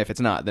is. And if it's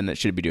not, then it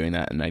should be doing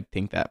that. And I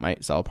think that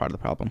might solve part of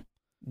the problem.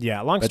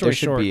 Yeah. Long story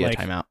short, there should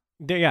be a timeout.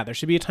 There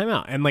should be a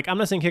timeout. And like, I'm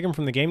not saying kick them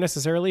from the game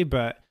necessarily,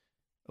 but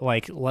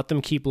like let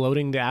them keep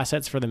loading the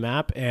assets for the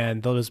map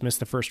and they'll just miss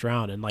the first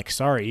round. And like,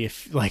 sorry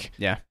if like,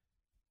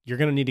 you're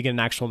going to need to get an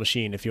actual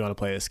machine if you want to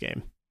play this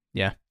game.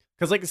 Yeah.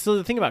 Because like, so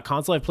the thing about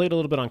console, I've played a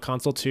little bit on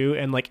console too.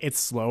 And like, it's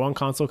slow on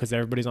console because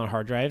everybody's on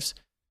hard drives.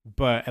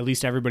 But at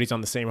least everybody's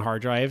on the same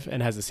hard drive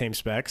and has the same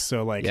specs.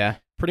 So like,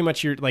 pretty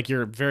much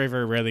you're very,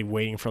 very rarely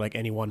waiting for like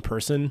any one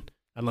person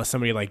unless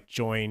somebody like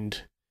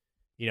joined,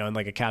 in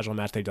like a casual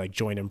match, they'd like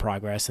join in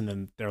progress and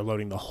then they're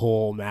loading the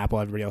whole map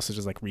while everybody else is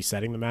just like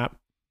resetting the map.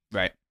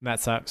 Right. And that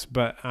sucks.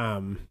 But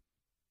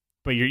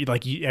you're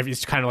like,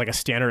 it's kind of like a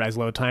standardized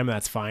load time and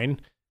that's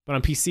fine. But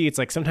on PC, it's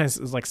like sometimes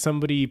it's like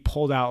somebody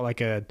pulled out like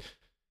a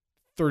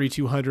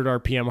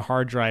 3200 RPM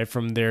hard drive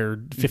from their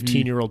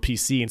 15-year-old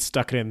PC and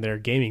stuck it in their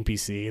gaming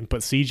PC and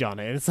put Siege on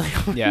it. It's like,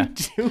 what are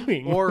you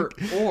doing?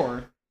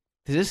 Or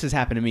this has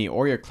happened to me.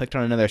 Or you're clicked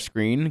on another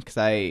screen because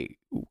I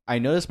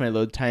noticed my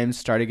load times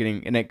started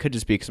getting, and it could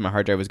just be because my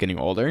hard drive was getting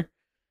older.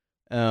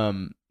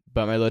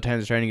 But my load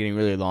times started getting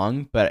really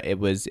long. But it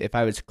was if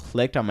I was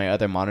clicked on my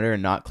other monitor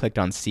and not clicked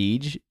on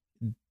Siege,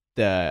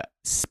 the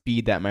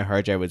speed that my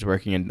hard drive was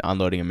working and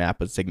unloading a map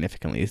was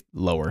significantly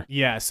lower.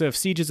 Yeah. So if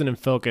Siege isn't in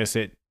focus,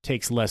 it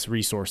takes less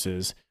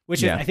resources,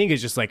 which I think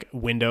is just like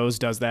Windows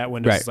does that.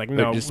 Windows is like,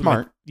 no, just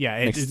smart.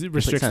 It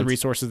restricts the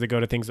resources that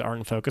go to things that aren't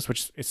in focus,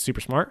 which is super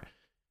smart.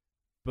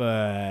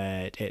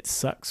 But it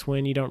sucks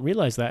when you don't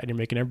realize that and you're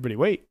making everybody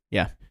wait.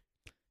 Yeah.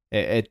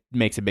 It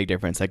makes a big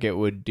difference. Like it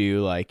would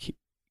do like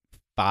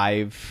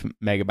 5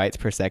 megabytes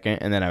per second,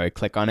 and then I would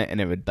click on it and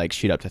it would like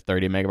shoot up to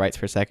 30 megabytes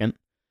per second.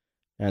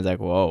 And I was like,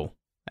 whoa,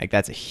 like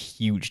that's a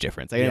huge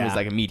difference. Like it was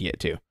like immediate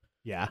too.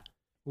 Yeah.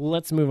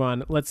 Let's move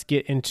on. Let's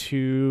get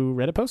into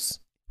Reddit posts.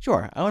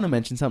 Sure. I want to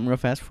mention something real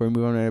fast before we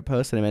move on to Reddit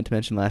posts that I meant to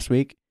mention last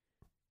week.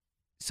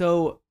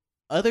 So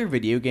other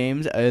video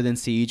games other than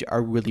Siege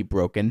are really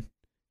broken.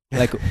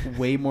 Like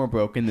way more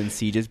broken than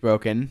Siege is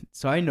broken.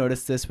 So I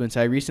noticed this when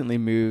I recently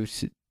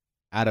moved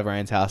out of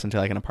Ryan's house into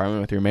like an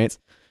apartment with roommates.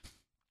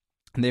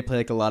 And they play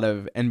like a lot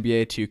of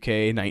NBA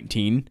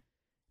 2K19.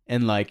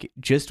 And like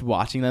just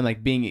watching them,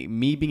 like being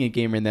a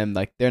gamer and them,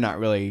 like they're not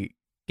really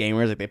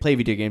gamers. Like they play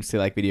video games, they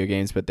like video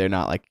games, but they're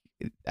not like,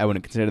 I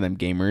wouldn't consider them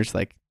gamers.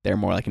 Like they're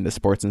more like into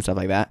sports and stuff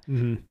like that.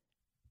 Mm-hmm.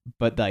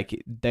 But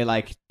like they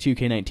like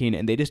 2K19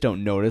 and they just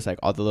don't notice like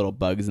all the little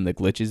bugs and the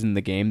glitches in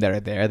the game that are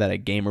there that a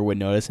gamer would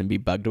notice and be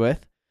bugged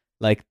with.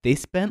 Like they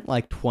spent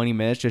like 20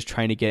 minutes just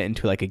trying to get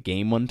into like a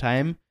game one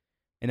time.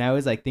 And I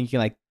was like thinking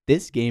like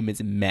this game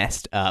is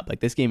messed up.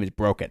 Like this game is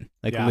broken.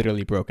 Like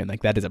literally broken.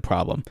 Like that is a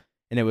problem.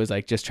 And it was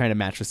like just trying to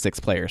match with 6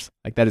 players.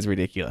 Like that is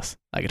ridiculous.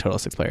 Like a total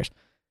of 6 players.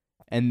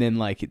 And then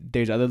like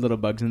there's other little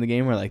bugs in the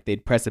game where like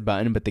they'd press a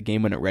button, but the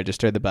game wouldn't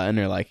register the button,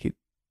 or like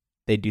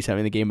they'd do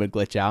something, the game would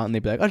glitch out, and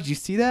they'd be like, "Oh, did you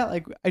see that?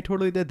 Like I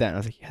totally did that." And I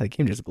was like, "Yeah, the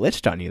game just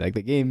glitched on you." Like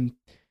the game,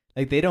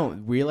 like they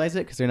don't realize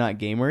it because they're not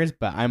gamers.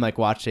 But I'm like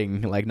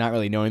watching, like not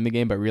really knowing the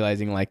game, but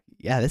realizing like,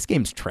 yeah, this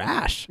game's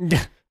trash.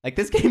 Like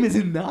this game is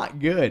not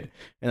good.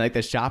 And like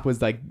the shop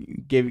was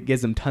like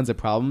gives them tons of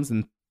problems,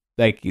 and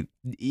like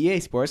EA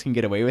Sports can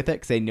get away with it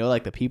because they know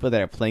like the people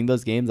that are playing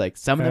those games, like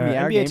some of them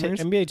are gamers.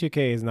 NBA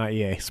 2K is not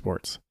EA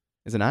Sports.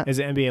 Is it not? Is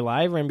it NBA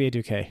Live or NBA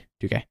 2K?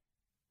 2K.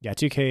 Yeah,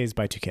 2K is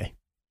by 2K.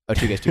 Oh,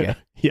 2K is 2K.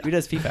 Yeah. Who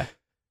does FIFA?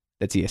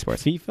 That's EA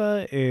Sports.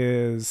 FIFA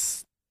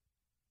is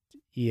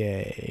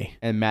EA.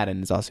 And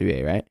Madden is also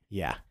EA, right?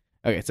 Yeah.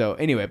 Okay, so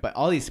anyway, but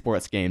all these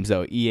sports games,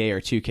 though, EA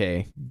or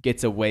 2K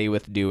gets away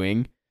with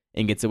doing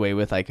and gets away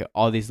with like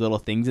all these little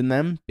things in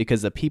them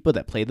because the people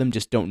that play them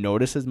just don't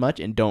notice as much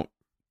and don't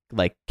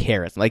like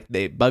care. It's like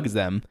it bugs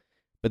them,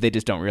 but they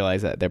just don't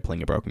realize that they're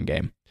playing a broken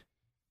game.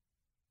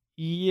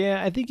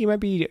 Yeah, I think you might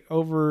be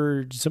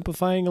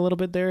oversimplifying a little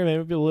bit there.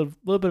 Maybe a little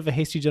bit of a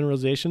hasty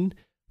generalization.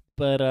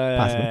 But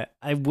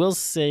I will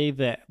say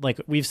that, like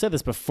we've said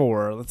this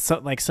before,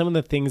 like some of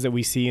the things that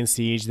we see in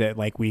Siege that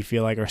like we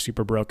feel like are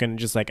super broken,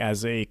 just like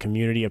as a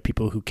community of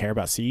people who care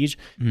about Siege,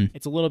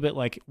 it's a little bit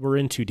like we're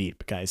in too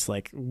deep, guys.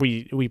 Like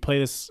we play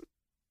this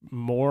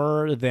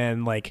more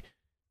than like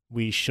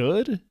we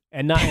should,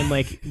 and not in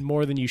like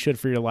more than you should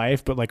for your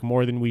life, but like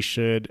more than we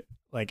should,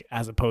 like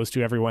as opposed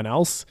to everyone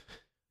else.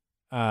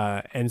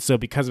 And so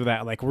because of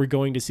that, like we're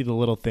going to see the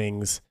little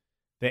things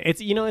that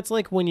it's, it's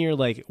like when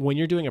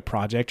you're doing a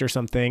project or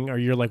something, or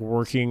you're like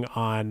working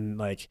on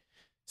like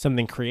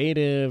something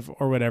creative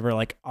or whatever,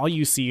 like all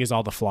you see is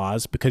all the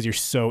flaws because you're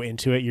so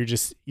into it.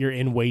 You're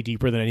in way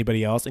deeper than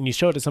anybody else. And you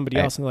show it to somebody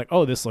else and they're like,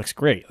 oh, this looks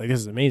great. Like, this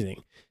is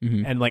amazing.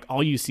 Mm-hmm. And like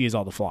all you see is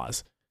all the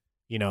flaws,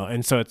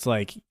 And so it's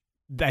like,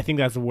 I think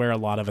that's where a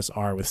lot of us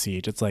are with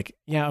Siege. It's like,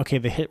 yeah, okay,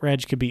 the hit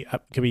reg could be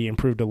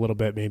improved a little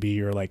bit, maybe,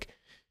 or like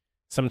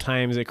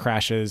sometimes it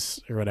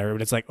crashes or whatever.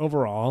 But it's like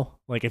overall,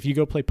 like if you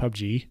go play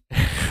PUBG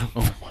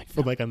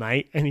for like a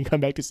night and you come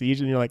back to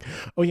Siege and you're like,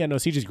 oh yeah, no,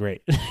 Siege is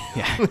great.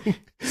 Yeah,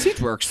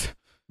 Siege works.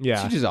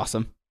 Yeah, Siege is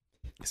awesome.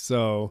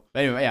 So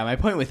but anyway, yeah, my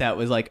point with that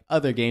was like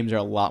other games are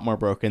a lot more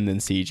broken than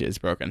Siege is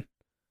broken.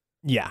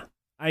 Yeah.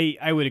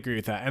 I would agree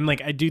with that. And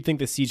like I do think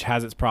that Siege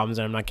has its problems,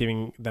 and I'm not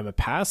giving them a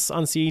pass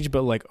on Siege,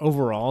 but like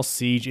overall,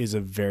 Siege is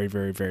a very,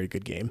 very, very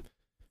good game.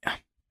 Yeah.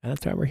 And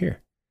that's why we're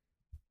here.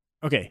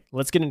 Okay,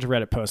 let's get into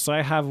Reddit posts. So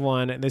I have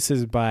one. This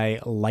is by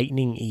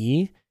Lightning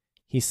E.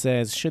 He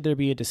says, should there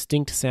be a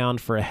distinct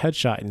sound for a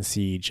headshot in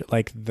Siege,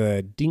 like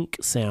the dink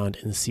sound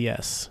in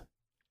CS?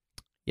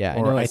 Yeah, I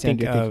know what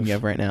sound you're thinking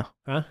of right now.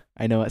 Huh?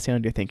 I know what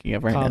sound you're thinking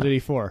of right now. Call of Duty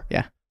 4.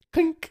 Yeah.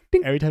 Clink,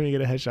 ding. Every time you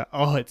get a headshot.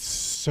 Oh, it's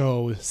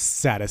so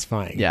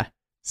satisfying. Yeah.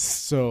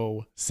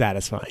 So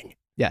satisfying.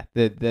 Yeah.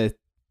 The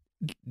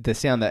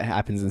sound that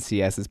happens in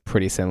CS is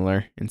pretty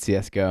similar in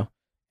CSGO.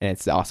 And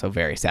it's also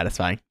very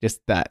satisfying.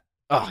 Just that,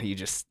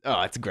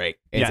 it's great.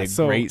 It's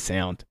a great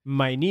sound.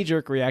 My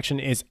knee-jerk reaction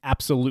is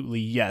absolutely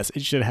yes.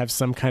 It should have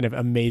some kind of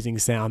amazing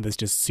sound that's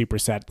just super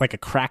sad. Like a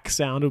crack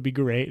sound would be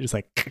great. Just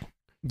like...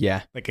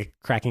 Yeah. Like a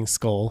cracking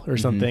skull or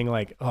something.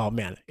 Like, oh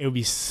man, it would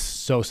be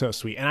so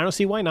sweet. And I don't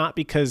see why not,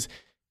 because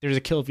there's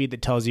a kill feed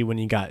that tells you when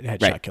you got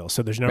headshot kills.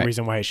 So there's no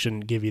reason why it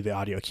shouldn't give you the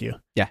audio cue.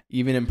 Yeah.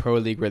 Even in Pro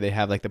League where they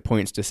have like the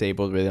points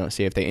disabled where they don't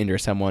see if they injure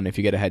someone, if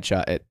you get a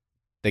headshot,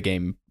 the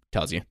game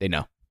tells you. They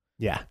know.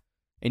 Yeah.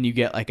 And you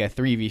get like a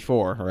 3v4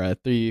 or a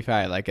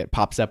 3v5, like it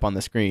pops up on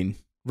the screen.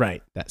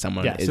 Right. That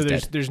someone is so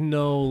dead. There's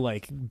no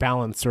like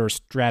balance or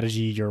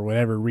strategy or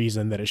whatever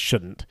reason that it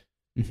shouldn't.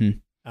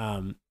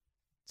 Mm-hmm.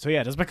 So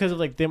yeah, just because of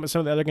like some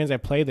of the other games I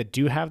play that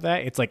do have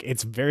that, it's like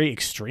it's very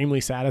extremely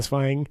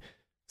satisfying.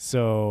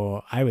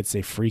 So I would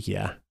say freak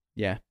yeah.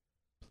 Yeah.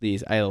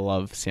 Please. I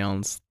love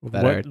sounds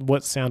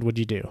what sound would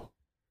you do?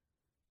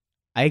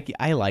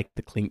 I like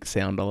the clink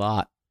sound a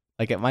lot.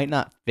 Like it might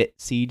not fit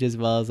Siege as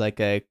well as like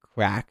a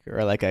crack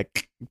or like a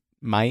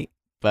might,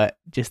 but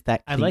just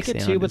that clink I like it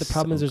too, but the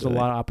problem is there's good. a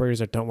lot of operators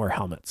that don't wear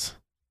helmets.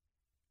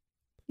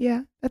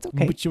 Yeah, that's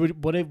okay.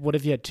 But what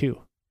if you had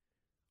two?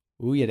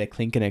 Ooh, you had a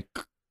clink and a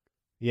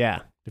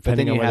yeah. But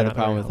then you have the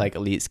problem with like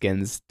elite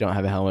skins don't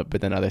have a helmet, but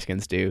then other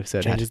skins do. So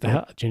it changes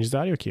the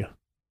audio cue.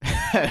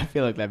 I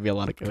feel like that'd be a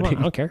lot of coding. Come on,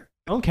 I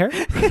don't care.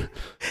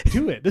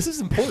 Do it. This is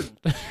important.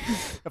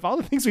 Of all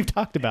the things we've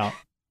talked about.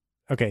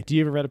 Okay. Do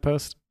you ever read a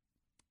post?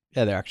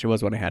 Yeah, there actually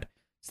was one I had.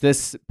 So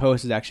this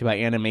post is actually by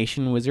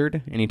Animation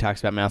Wizard, and he talks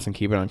about mouse and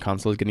keyboard on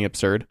consoles getting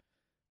absurd.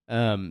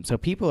 So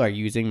people are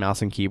using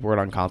mouse and keyboard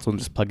on console and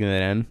just plugging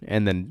it in,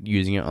 and then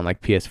using it on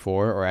like PS4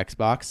 or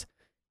Xbox,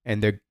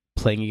 and they're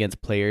playing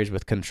against players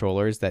with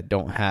controllers that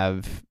don't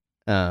have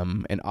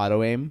an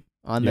auto aim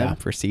on them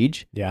for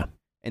Siege. Yeah.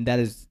 And that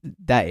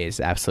is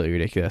absolutely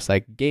ridiculous.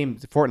 Like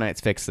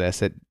Fortnite's fixed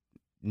this. It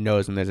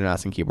knows when there's a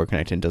mouse and keyboard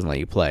connection, it doesn't let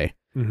you play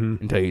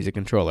until you use a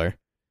controller.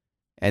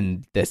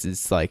 And this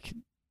is like,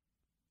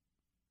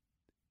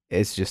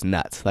 it's just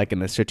nuts. Like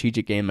in a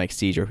strategic game like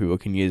Siege where people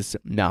can use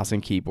mouse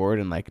and keyboard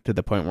and like to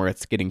the point where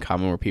it's getting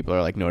common where people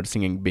are like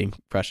noticing and being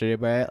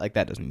frustrated by it, like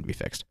that doesn't need to be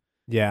fixed.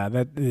 Yeah,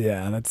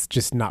 that's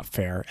just not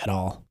fair at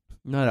all.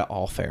 Not at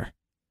all fair.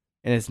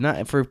 And it's not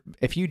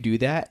if you do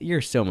that,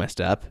 you're so messed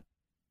up.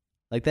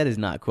 Like that is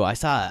not cool. I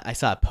saw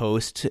a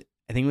post,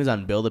 I think it was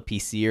on Build a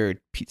PC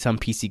or some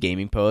PC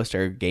gaming post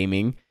or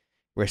gaming,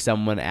 where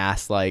someone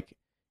asked like,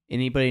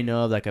 anybody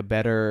know of like a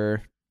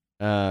better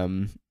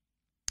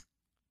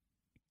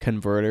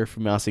converter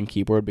for mouse and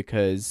keyboard,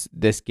 because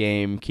this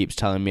game keeps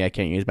telling me I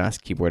can't use mouse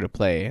and keyboard to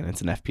play, and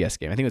it's an FPS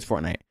game. I think it was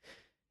Fortnite.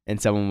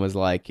 And someone was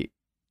like,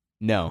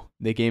 no,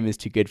 the game is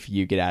too good for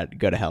you. Get out,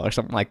 go to hell, or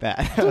something like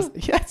that. I was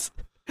like, yes.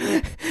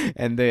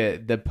 And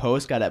the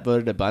post got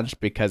upvoted a bunch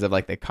because of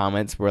like the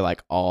comments were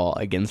like all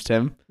against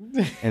him,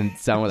 and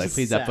someone was like,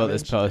 please upvote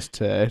this post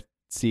to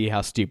see how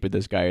stupid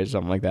this guy is, or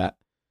something like that.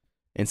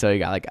 And so he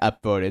got like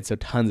upvoted, so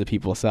tons of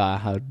people saw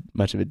how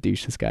much of a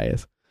douche this guy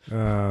is.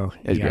 Oh,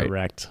 he got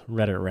wrecked.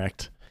 Reddit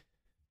wrecked.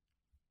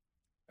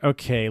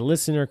 Okay,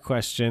 listener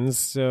questions.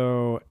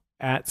 So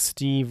at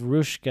Steve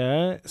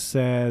Rushka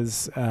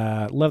says,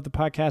 love the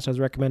podcast. I was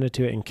recommended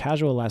to it in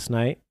casual last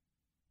night.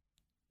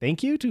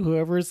 Thank you to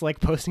whoever's like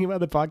posting about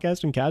the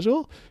podcast in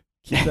casual.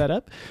 Keep that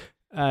up.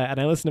 And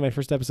I listened to my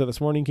first episode this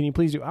morning. Can you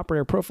please do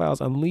operator profiles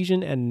on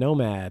Legion and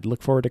Nomad?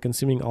 Look forward to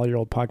consuming all your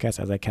old podcasts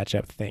as I catch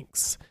up.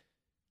 Thanks.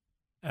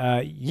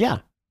 Yeah,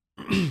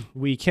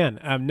 we can.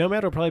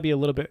 Nomad will probably be a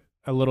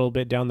little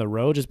bit down the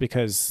road just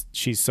because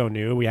she's so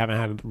new. We haven't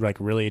had like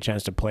really a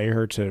chance to play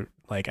her to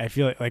Like I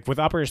feel like with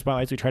operator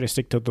spotlights, we try to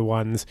stick to the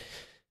ones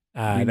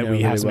that know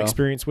we have really some well.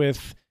 experience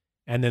with,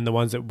 and then the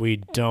ones that we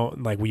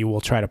don't, like we will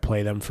try to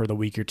play them for the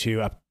week or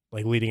two up,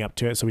 like leading up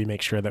to it, so we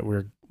make sure that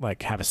we're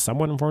like have a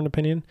somewhat informed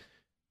opinion.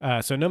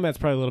 So Nomad's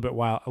probably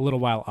a little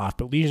while off,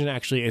 but Legion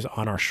actually is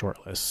on our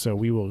short list, so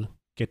we will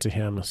get to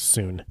him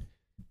soon.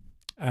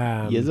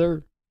 Yes,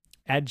 sir.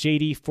 At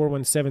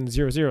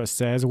JD41700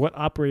 says, what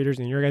operators,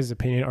 in your guys'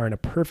 opinion, are in a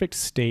perfect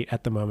state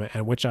at the moment,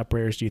 and which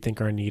operators do you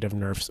think are in need of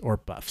nerfs or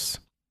buffs?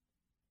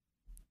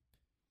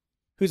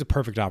 Who's a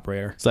perfect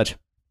operator?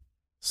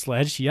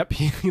 Sledge, yep.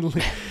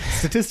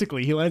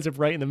 Statistically, he lines up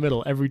right in the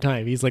middle every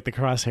time. He's like the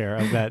crosshair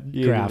of that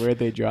graph. Where'd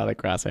they draw the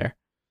crosshair?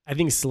 I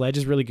think Sledge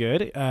is really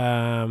good.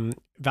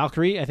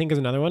 Valkyrie, I think, is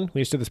another one.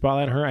 We just did the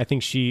spotlight on her. I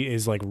think she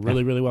is like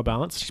really, really well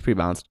balanced. She's pretty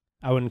balanced.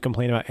 I wouldn't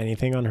complain about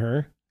anything on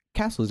her.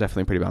 Castle is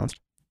definitely pretty balanced.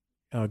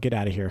 Oh, get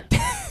out of here.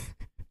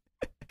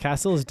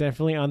 Castle is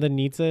definitely on the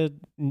needs a,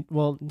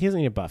 well, he doesn't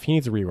need a buff. He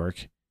needs a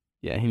rework.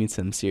 Yeah, he needs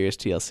some serious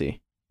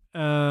TLC.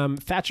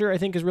 Thatcher, I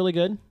think, is really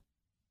good.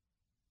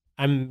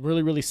 I'm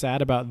really, really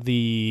sad about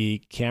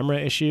the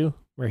camera issue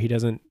where he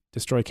doesn't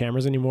destroy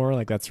cameras anymore.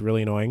 Like, that's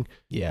really annoying.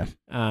 Yeah.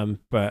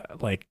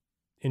 But like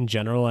in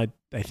general, I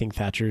think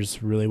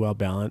Thatcher's really well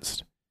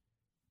balanced.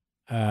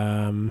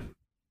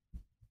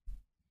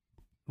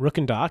 Rook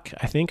and Doc,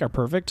 I think, are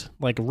perfect.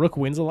 Like Rook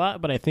wins a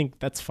lot, but I think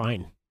that's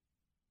fine.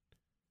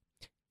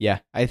 Yeah,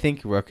 I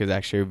think Rook is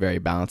actually very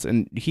balanced,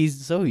 and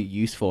he's so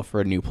useful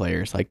for new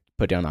players, like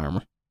put down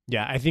armor.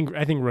 Yeah, I think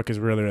Rook is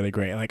really, really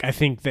great. Like I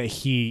think that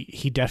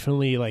he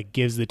definitely like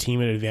gives the team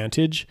an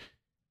advantage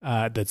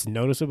that's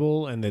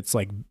noticeable and that's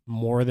like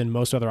more than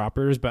most other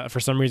operators, but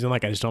for some reason,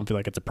 like I just don't feel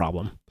like it's a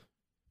problem.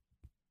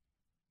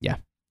 Yeah,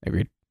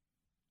 agreed.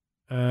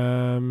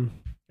 I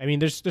mean,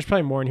 there's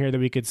probably more in here that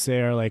we could say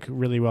are like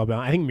really well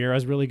balanced. I think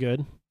Mira's really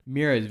good.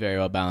 Mira is very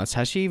well balanced.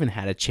 Has she even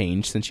had a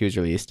change since she was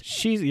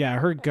released?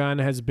 Her gun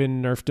has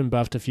been nerfed and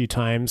buffed a few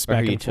times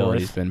back and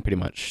utility's forth. been pretty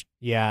much.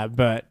 Yeah,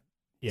 but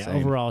yeah, same.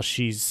 Overall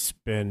she's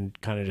been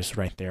kind of just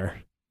right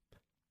there.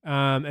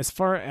 As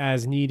far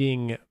as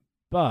needing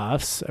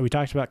buffs, we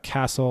talked about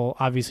Castle,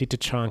 obviously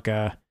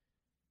Tachanka.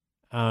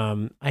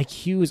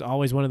 IQ is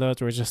always one of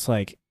those where it's just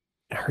like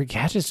her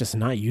gadget's just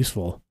not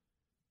useful.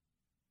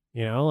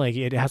 You know, like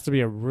it has to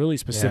be a really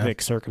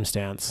specific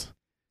circumstance.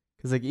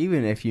 Because like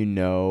even if you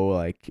know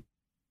like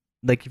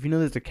if you know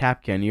there's a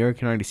Capcan, you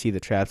can already see the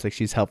traps. Like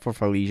she's helpful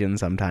for Legion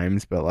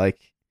sometimes, but like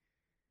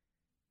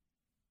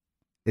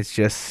it's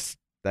just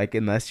like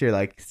unless you're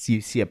like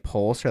you see a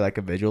pulse or like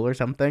a visual or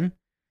something,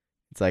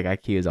 it's like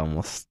IQ is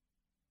almost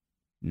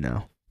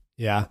no.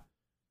 Yeah.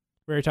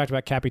 We already talked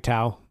about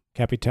Capitao.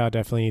 Capitao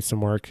definitely needs some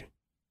work.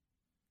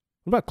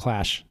 What about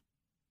Clash?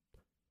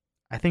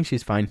 I think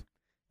she's fine.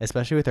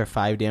 Especially with her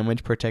 5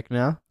 damage per tick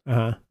now.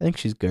 Uh-huh. I think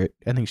she's good.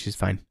 I think she's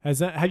fine.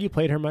 Have you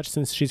played her much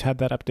since she's had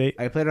that update?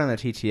 I played her on the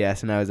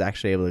TTS and I was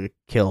actually able to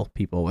kill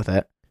people with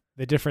it.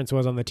 The difference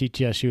was on the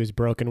TTS she was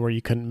broken where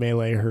you couldn't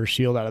melee her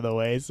shield out of the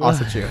way. So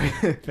also true.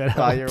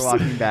 While you're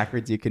walking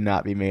backwards, you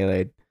cannot be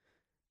meleeed.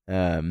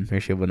 Her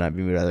shield will not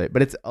be moved out of the way.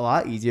 But it's a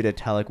lot easier to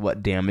tell like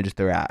what damage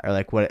they're at or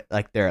like what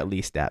like they're at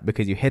least at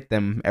because you hit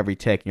them every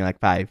tick and you're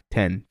like 5,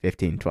 10,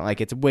 15, 12.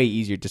 Like it's way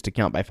easier just to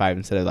count by 5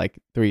 instead of like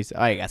 3.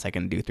 I guess I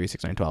can do 3,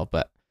 6, 9, 12,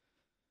 but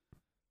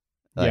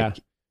like, yeah.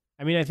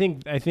 I mean,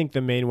 I think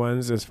the main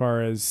ones as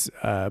far as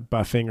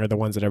buffing are the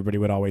ones that everybody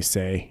would always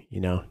say, you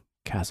know,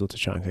 Castle,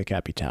 Tachanka,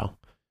 Capitao.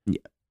 Yeah.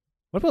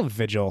 What about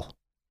Vigil?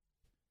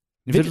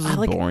 Vigil's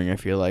is boring, I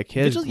feel like.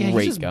 He has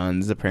great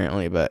guns,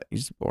 apparently, but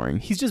he's just boring.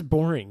 He's just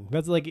boring.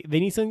 That's like,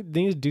 they need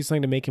to do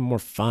something to make him more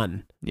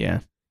fun. Yeah.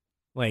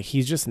 Like,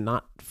 he's just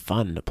not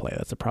fun to play.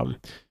 That's the problem.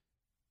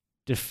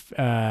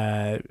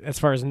 As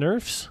far as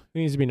nerfs, he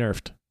needs to be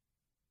nerfed.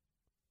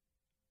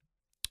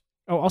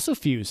 Oh, also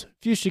Fuse.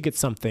 Fuse should get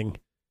something.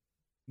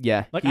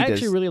 Yeah. Like, I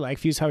actually really like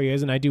Fuse how he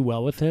is, and I do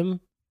well with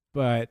him,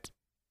 but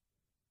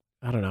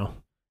I don't know.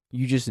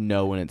 You just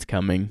know when it's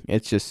coming.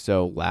 It's just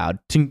so loud.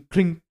 Tink,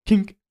 clink,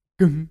 kink.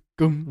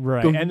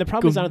 Right. And the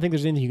problem is I don't think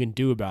there's anything you can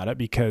do about it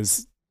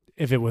because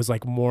if it was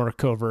like more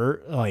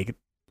covert, like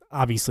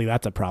obviously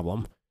that's a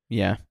problem.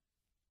 Yeah.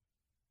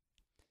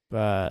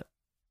 But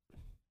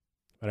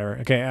whatever.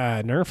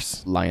 Okay,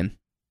 nerfs. Lion,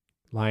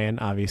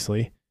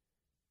 obviously.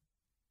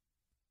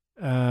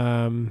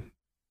 Actually,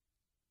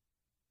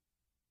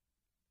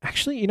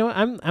 you know,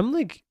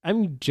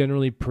 I'm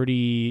generally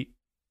pretty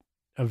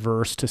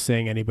averse to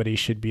saying anybody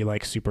should be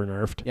like super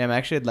nerfed. Yeah, I'm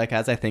actually like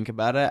as I think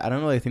about it, I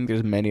don't really think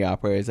there's many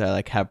operators that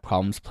like have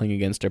problems playing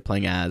against or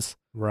playing as.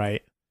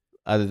 Right.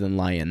 Other than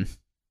Lion.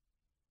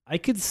 I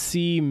could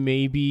see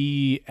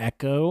maybe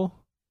Echo.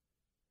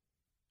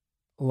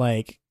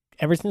 Like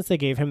ever since they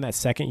gave him that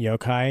second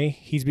yokai,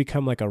 he's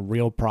become like a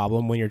real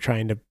problem when you're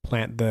trying to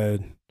plant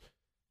the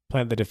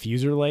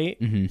diffuser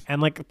late. Mm-hmm.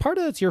 And like part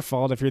of that's your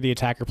fault if you're the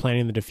attacker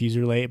planting the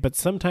diffuser late, but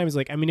sometimes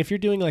like I mean if you're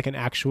doing like an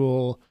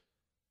actual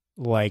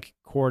like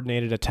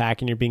coordinated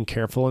attack and you're being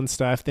careful and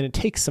stuff, then it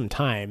takes some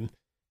time.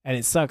 And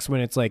it sucks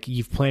when it's like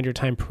you've planned your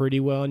time pretty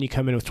well and you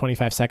come in with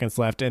 25 seconds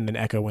left and then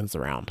Echo wins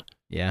the round.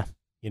 Yeah.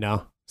 You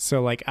know?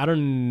 So like I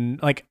don't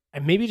like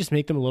maybe just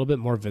make them a little bit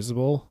more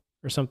visible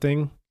or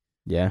something.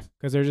 Yeah.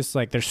 Because they're just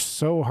like they're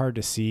so hard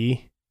to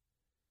see.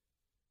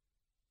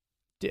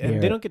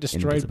 And they don't get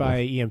destroyed invisible.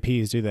 by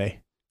EMPs, do they?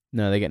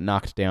 No, they get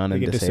knocked down They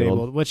and get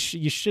disabled. which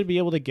you should be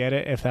able to get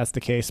it if that's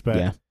the case. But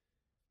Yeah.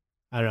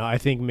 I don't know. I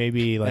think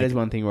maybe like That is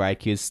one thing where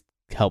IQ's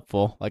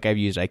helpful. Like I've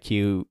used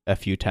IQ a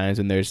few times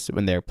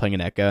when they're playing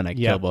an Echo and I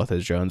kill both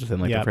those drones within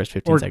like the first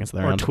 15 seconds of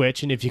the round. Or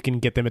Twitch, and if you can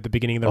get them at the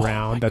beginning of the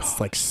round, that's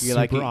like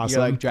super awesome.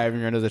 You're like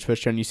driving around as a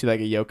Twitch drone, you see like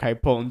a yokai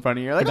pull in front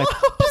of you, you're like,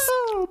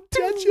 oh,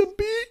 catch a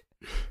beat.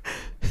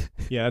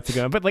 Yeah, that's a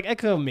good one. But like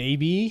Echo,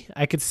 maybe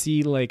I could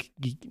see like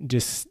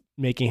just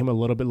making him a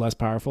little bit less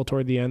powerful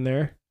toward the end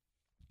there.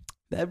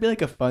 That'd be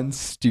like a fun,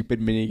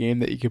 stupid mini game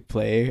that you could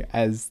play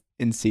as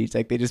in Siege.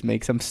 Like they just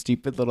make some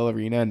stupid little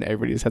arena and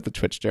everybody just has the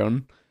Twitch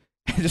drone.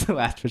 And just the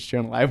last Twitch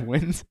drone alive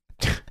wins.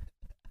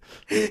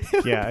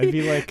 Yeah, it'd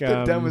be like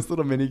the dumbest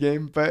little mini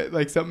game, but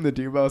like something to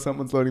do while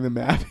someone's loading the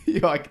map.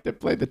 You all get to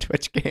play the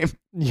Twitch game.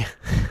 Yeah.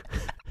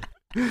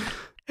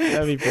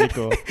 That'd be pretty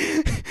cool.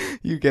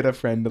 You get a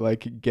friend to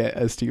like get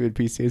a stupid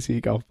PC so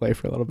you can all play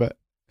for a little bit.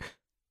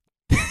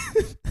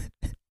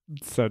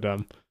 So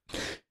dumb.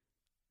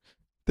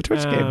 The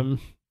Twitch game.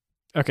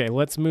 Okay,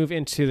 let's move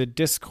into the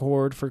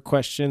Discord for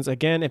questions.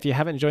 Again, if you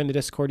haven't joined the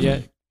Discord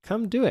yet,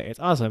 come do it. It's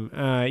awesome.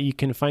 You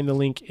can find the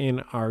link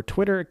in our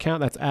Twitter account.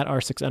 That's at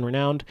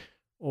R6Unrenowned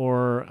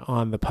or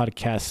on the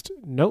podcast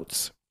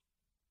notes.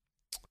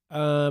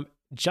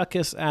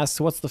 Juckus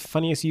asks, what's the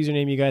funniest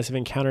username you guys have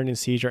encountered in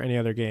Siege or any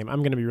other game?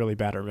 I'm going to be really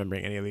bad at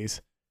remembering any of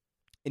these.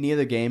 Any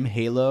other game,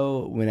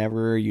 Halo,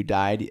 whenever you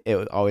died,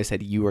 it always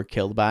said you were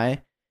killed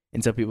by.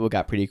 And so people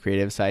got pretty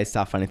creative. So I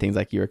saw funny things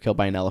like you were killed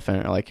by an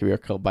elephant or like you were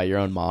killed by your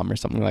own mom or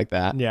something like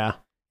that. Yeah.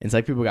 And so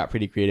like people got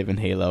pretty creative in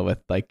Halo with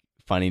like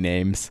funny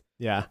names.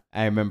 Yeah.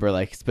 I remember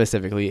like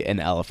specifically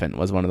an elephant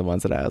was one of the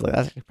ones that I was like,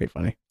 that's actually pretty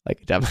funny.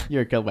 Like, you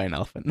were killed by an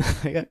elephant.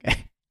 Like,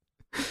 okay.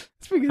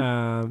 It's pretty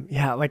good.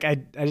 Yeah, like I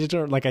just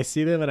don't like I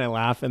see them and I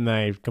laugh and then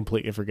I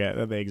completely forget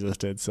that they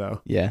existed. So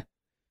yeah.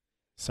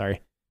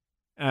 Sorry.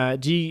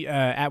 At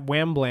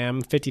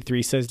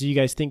Whamblam53 says, do you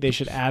guys think they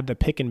should add the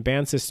pick and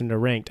ban system to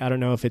ranked? I don't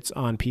know if it's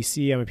on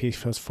PC. I'm a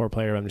PS4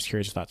 player. I'm just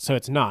curious your thoughts. So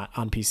it's not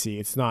on PC.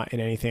 It's not in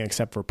anything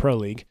except for Pro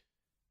League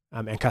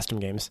and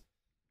custom games.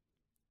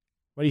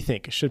 What do you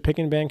think? Should pick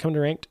and ban come to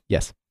ranked?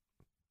 Yes,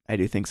 I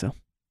do think so.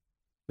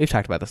 We've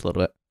talked about this a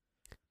little bit.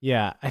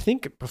 Yeah, I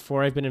think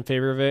before I've been in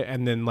favor of it,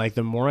 and then like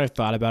the more I've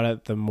thought about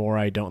it, the more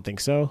I don't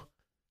think so.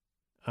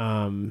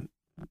 I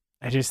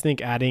just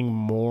think adding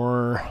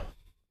more,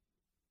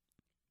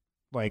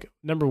 like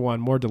number one,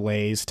 more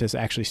delays to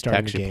actually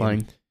start the game.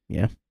 Playing.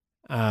 Yeah.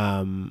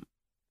 And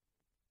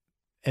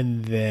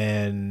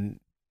then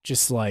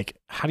just like,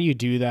 how do you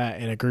do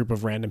that in a group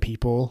of random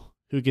people?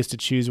 Who gets to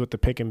choose what the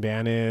pick and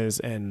ban is?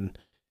 And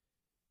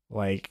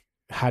like,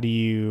 how do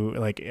you,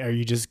 like, are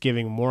you just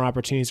giving more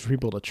opportunities for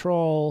people to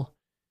troll?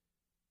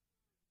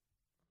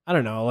 I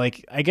don't know.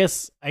 Like, I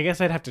guess I'd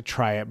have to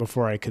try it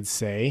before I could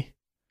say.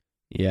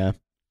 Yeah.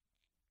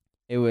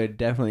 It would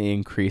definitely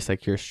increase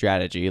like your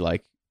strategy.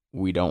 Like,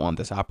 we don't want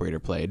this operator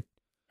played.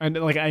 And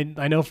like, I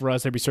know for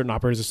us, there'd be certain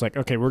operators that's like,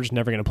 okay, we're just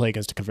never going to play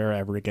against a Caveira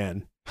ever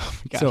again. Oh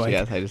my gosh, so like,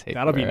 yes, I just hate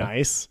that'll Caveira. be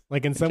nice.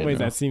 Like in some ways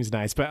that seems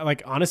nice, but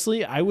like,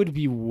 honestly, I would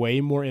be way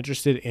more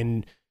interested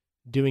in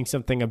doing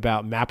something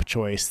about map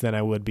choice than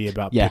I would be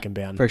about pick and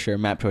ban. For sure.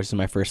 Map choice is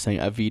my first thing.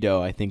 A veto,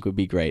 I think, would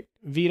be great.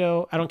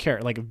 Veto, I don't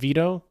care. Like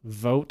veto,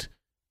 vote.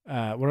 What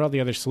are all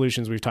the other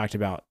solutions we've talked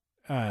about?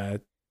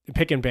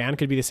 Pick and ban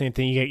could be the same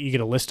thing. You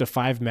get a list of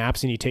 5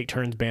 maps and you take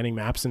turns banning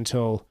maps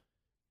until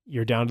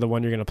you're down to the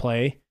one you're going to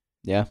play.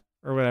 Yeah.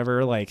 Or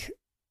whatever. Like,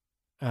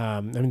 I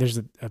mean, there's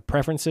a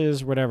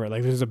preferences, whatever.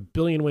 Like, there's a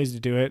billion ways to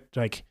do it.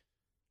 Like,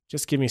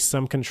 just give me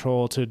some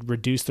control to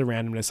reduce the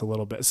randomness a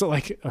little bit. So,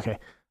 like, okay,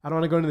 I don't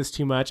want to go into this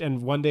too much.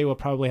 And one day we'll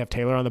probably have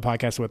Taylor on the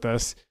podcast with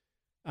us.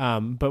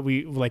 But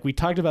we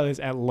talked about this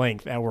at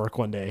length at work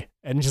one day,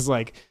 and just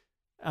like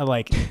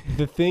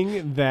the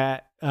thing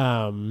that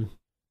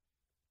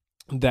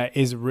that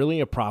is really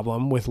a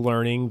problem with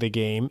learning the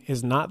game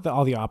is not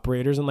all the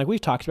operators. And like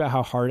we've talked about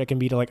how hard it can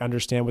be to like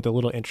understand what the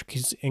little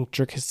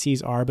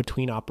intricacies are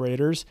between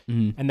operators.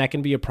 Mm-hmm. And that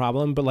can be a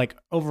problem. But like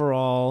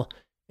overall,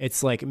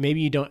 it's like maybe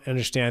you don't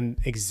understand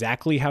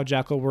exactly how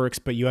Jackal works,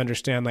 but you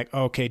understand like,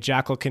 okay,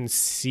 Jackal can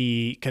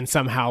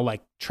somehow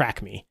like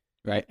track me.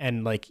 Right.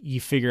 And like you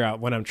figure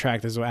out when I'm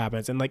tracked, this is what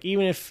happens. And like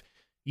even if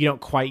you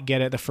don't quite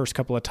get it the first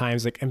couple of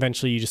times, like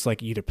eventually you just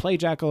like either play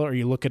Jackal or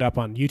you look it up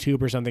on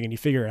YouTube or something and you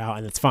figure it out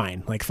and it's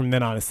fine. Like from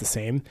then on, it's the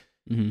same.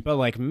 Mm-hmm. But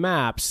like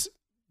maps,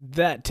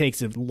 that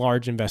takes a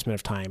large investment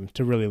of time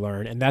to really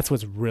learn. And that's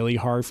what's really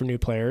hard for new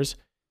players.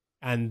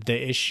 And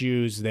the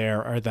issues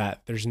there are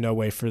that there's no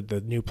way for the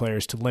new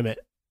players to limit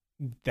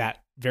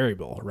that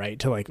variable, right?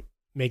 To like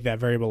make that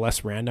variable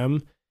less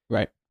random.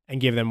 Right. And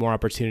give them more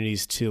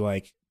opportunities to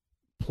like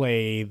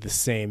play the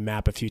same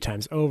map a few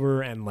times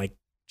over and like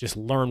just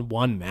learn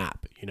one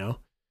map, you know?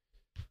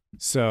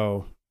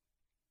 So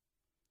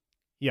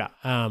yeah,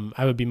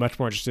 I would be much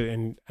more interested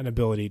in an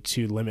ability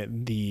to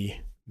limit the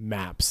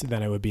maps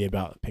than I would be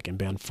about pick and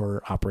ban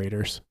for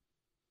operators.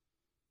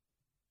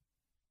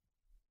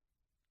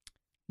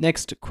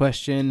 Next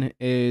question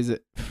is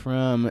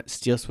from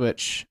Steel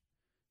Switch,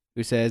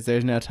 who says,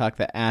 there's now talk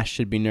that Ashe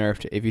should be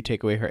nerfed. If you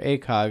take away her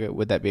ACOG,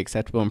 would that be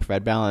acceptable and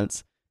provide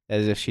balance? That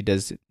is if she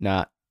does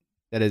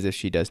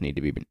need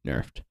to be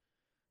nerfed.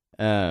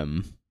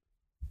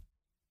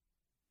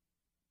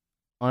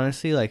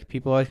 Honestly, like,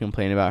 people always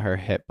complain about her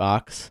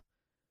hitbox,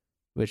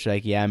 which,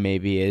 like, yeah,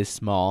 maybe is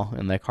small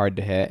and, like, hard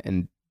to hit.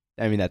 And,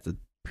 I mean, that's a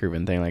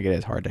proven thing. Like, it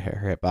is hard to hit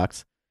her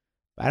hitbox.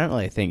 But I don't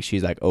really think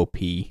she's, like, OP,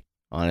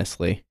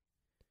 honestly.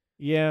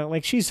 Yeah,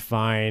 like, she's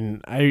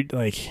fine. I,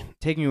 like...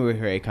 Taking away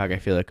her ACOG, I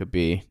feel like, would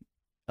be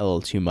a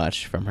little too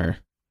much from her.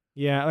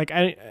 Yeah, like,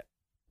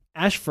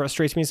 Ashe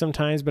frustrates me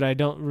sometimes, but I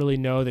don't really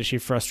know that she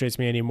frustrates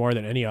me any more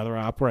than any other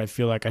op where I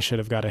feel like I should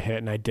have got a hit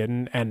and I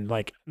didn't. And,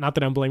 like, not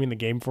that I'm blaming the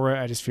game for it.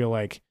 I just feel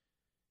like,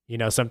 you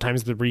know,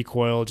 sometimes the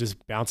recoil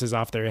just bounces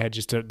off their head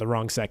just at the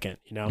wrong second,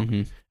 you know,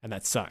 and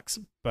that sucks.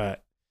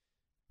 But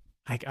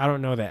I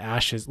don't know that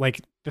Ashe is,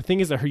 like, the thing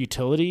is that her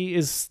utility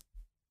is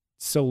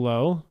so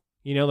low,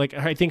 you know, like,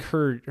 I think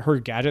her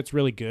gadget's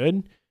really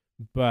good,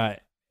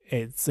 but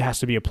it has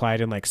to be applied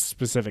in, like,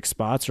 specific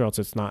spots or else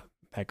it's not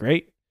that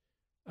great.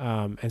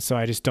 And so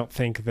I just don't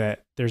think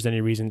that there's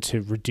any reason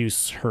to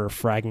reduce her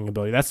fragging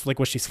ability. That's like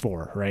what she's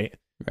for, right?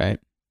 Right.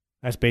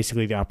 That's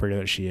basically the operator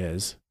that she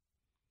is.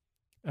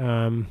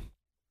 Yeah,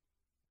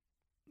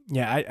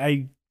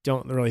 I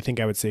don't really think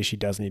I would say she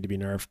does need to be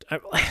nerfed.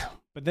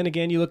 But then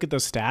again, you look at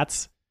those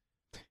stats.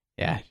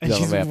 Yeah, and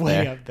she's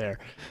way up there.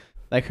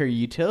 Like, her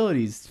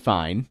utility's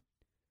fine.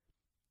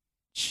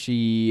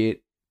 She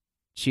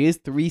is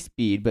 3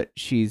 speed, but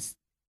she's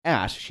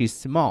Ashe. She's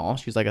small.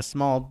 She's like a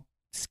small,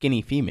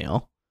 skinny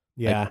female.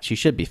 Yeah. Like, she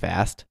should be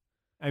fast.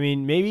 I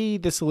mean, maybe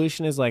the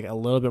solution is like a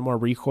little bit more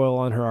recoil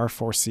on her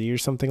R4C or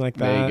something like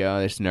that. There you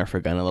go. Just nerf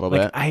her gun a little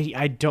bit.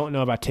 I don't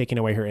know about taking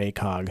away her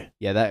ACOG.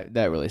 Yeah,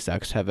 that really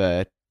sucks to have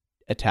a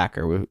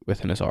attacker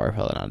with an assault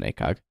rifle and not an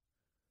ACOG.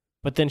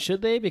 But then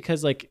should they?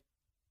 Because, like,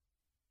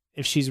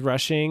 if she's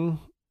rushing,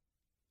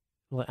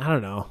 well, I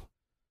don't know.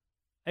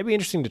 It'd be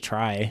interesting to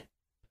try.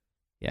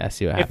 Yeah,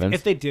 see what happens.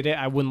 If they did it,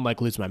 I wouldn't,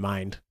 like, lose my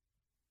mind.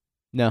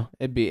 No,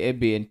 it'd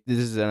be. This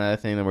is another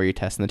thing where you're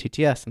testing the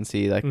TTS and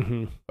see, like,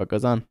 what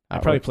goes on.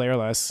 I'd probably play her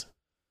less.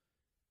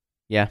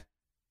 Yeah.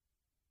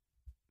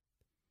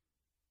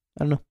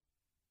 I don't know.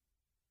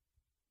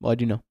 Well, I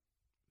do know.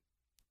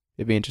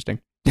 It'd be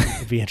interesting.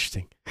 It'd be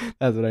interesting.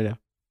 That's what I know.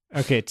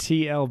 Okay,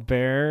 TL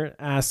Bear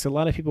asks, a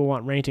lot of people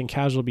want ranked and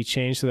casual to be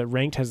changed so that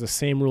ranked has the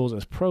same rules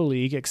as Pro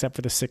League, except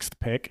for the 6th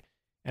pick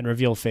and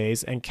reveal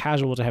phase, and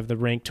casual to have the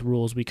ranked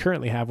rules we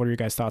currently have. What are your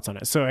guys' thoughts on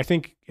it? So I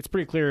think it's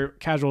pretty clear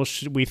casual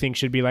we think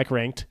should be like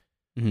ranked,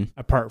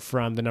 apart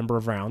from the number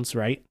of rounds,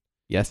 right?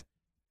 Yes.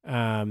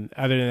 Other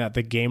than that,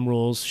 the game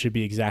rules should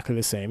be exactly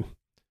the same.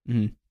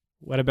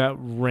 What about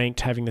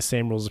ranked having the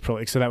same rules as Pro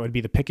League? So that would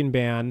be the pick and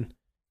ban.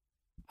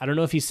 I don't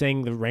know if he's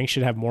saying the rank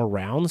should have more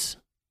rounds.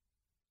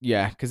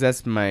 Yeah, because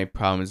that's my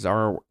problem.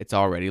 It's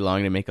already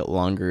long. To make it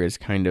longer is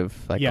kind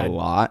of like a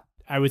lot.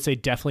 I would say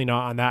definitely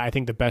not on that. I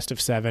think the best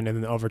of 7 and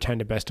then the over 10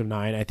 to best of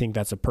 9. I think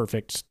that's a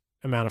perfect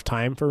amount of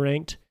time for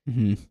ranked.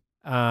 And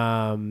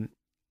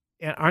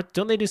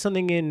don't they do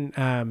something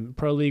in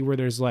Pro League where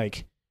there's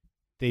like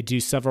they do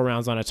several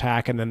rounds on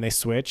attack and then they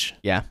switch?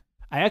 Yeah,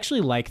 I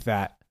actually like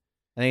that.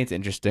 I think it's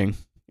interesting.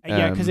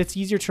 Yeah, because it's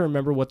easier to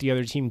remember what the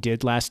other team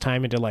did last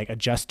time and to like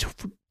adjust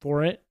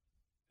for it.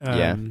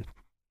 And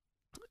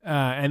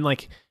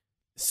like,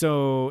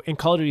 so in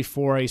Call of Duty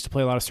 4, I used to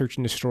play a lot of Search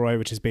and Destroy,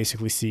 which is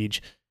basically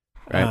Siege.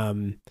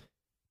 Right.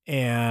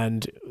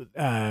 And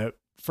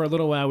for a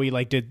little while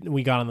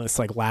we got on this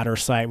like ladder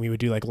site and we would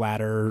do like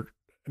ladder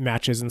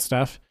matches and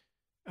stuff.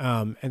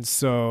 And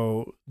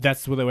so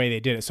that's the way they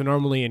did it. So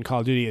normally in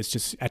Call of Duty, it's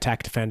just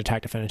attack, defend,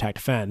 attack, defend, attack,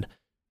 defend.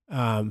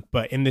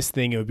 But in this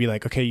thing, it would be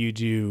like, okay, you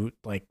do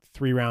like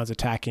 3 rounds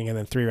attacking and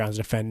then 3 rounds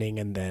defending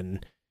and then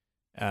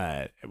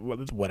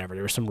whatever.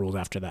 There were some rules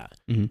after that.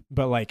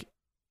 But like,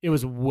 it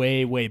was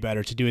way, way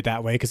better to do it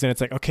that way. Cause then it's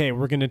like, okay,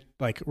 we're going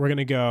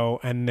to go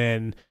and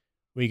then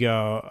we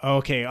go,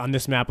 okay, on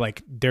this map,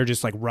 like they're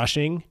just like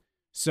rushing.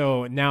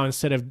 So now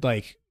instead of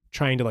like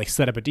trying to like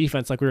set up a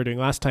defense like we were doing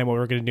last time, what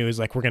we're going to do is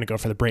like, we're going to go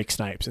for the break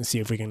snipes and see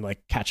if we can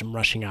like catch them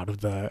rushing out of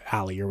the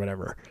alley or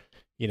whatever,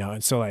 you know?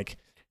 And so like,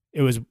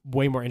 it was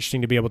way more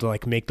interesting to be able to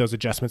like make those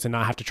adjustments and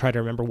not have to try to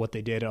remember what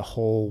they did a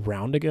whole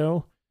round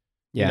ago.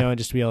 Yeah. You know, and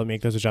just to be able to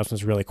make those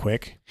adjustments really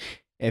quick.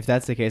 If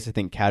that's the case, I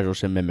think casual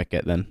should mimic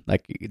it then.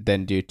 Like,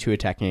 then do 2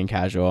 attacking and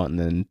casual and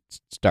then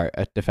start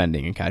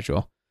defending and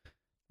casual.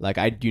 Like,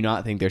 I do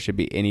not think there should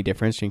be any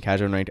difference between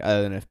casual and ranked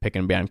other than if pick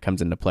and ban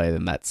comes into play,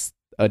 then that's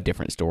a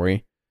different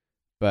story.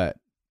 But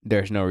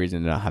there's no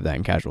reason to not have that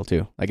in casual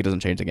too. Like, it doesn't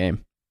change the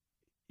game.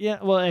 Yeah,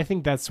 well, I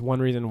think that's one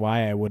reason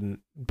why I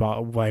wouldn't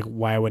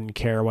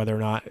care whether or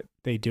not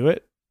they do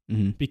it,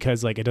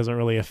 because like it doesn't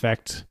really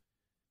affect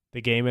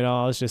the game at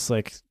all. It's just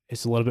like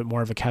it's a little bit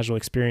more of a casual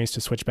experience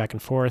to switch back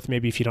and forth.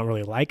 Maybe if you don't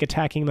really like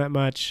attacking that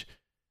much,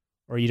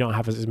 or you don't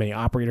have as many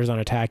operators on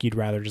attack. You'd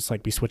rather just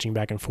like be switching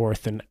back and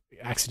forth and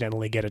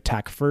accidentally get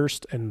attack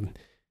first and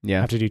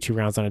have to do 2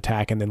 rounds on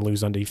attack and then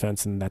lose on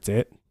defense, and that's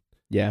it.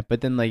 Yeah,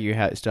 but then like you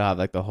still have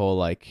like the whole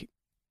like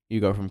you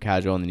go from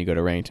casual and then you go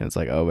to ranked and it's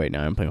like, oh wait,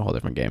 now I'm playing a whole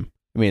different game.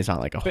 I mean, it's not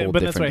like a whole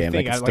different game.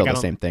 Like it's still the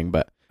same thing,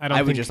 but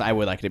I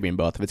would like it to be in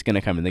both. If it's going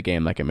to come in the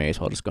game, like it may as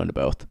well just go into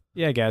both.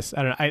 Yeah, I guess.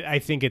 I don't know. I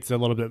think it's a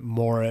little bit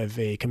more of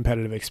a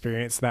competitive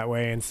experience that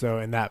way, and so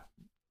in that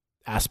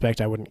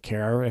aspect, I wouldn't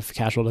care if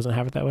casual doesn't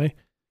have it that way.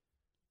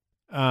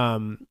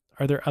 Are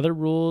there other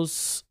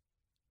rules?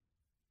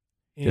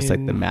 Just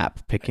like the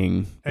map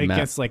picking. I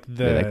guess like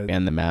they like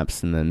ban the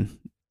maps and then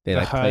they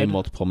like play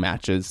multiple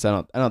matches.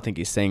 So I don't think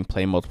he's saying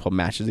play multiple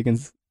matches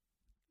against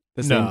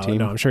the same team.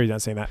 No, I'm sure he's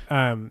not saying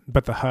that.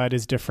 But the HUD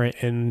is different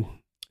in.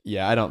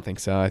 Yeah, I don't think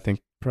so. I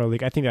think Pro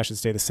League. I think that should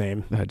stay the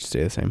same. The HUD should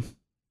stay the same.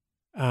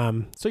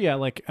 So yeah,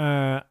 like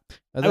it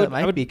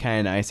might be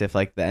kind of nice if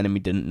like the enemy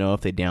didn't know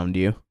if they downed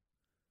you.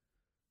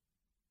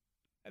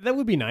 That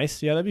would be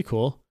nice. Yeah, that'd be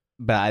cool.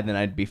 But then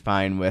I'd be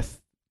fine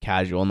with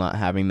casual not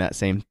having that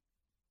same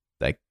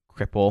like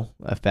cripple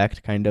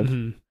effect kind of.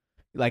 Mm-hmm.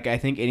 Like I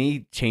think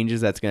any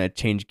changes that's going to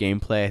change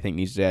gameplay I think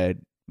needs to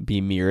be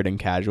mirrored in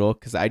casual,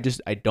 because I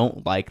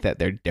don't like that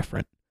they're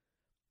different.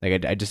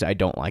 Like I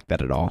don't like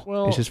that at all.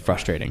 Well, it's just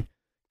frustrating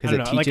because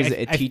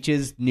it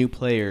teaches new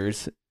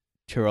players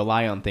to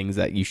rely on things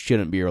that you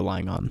shouldn't be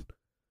relying on.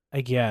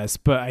 I guess,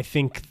 but I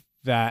think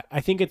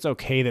it's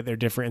okay that they're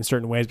different in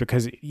certain ways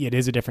because it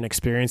is a different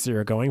experience that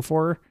you're going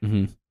for.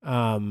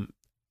 Mm-hmm.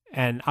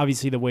 And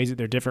obviously the ways that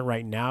they're different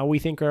right now we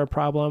think are a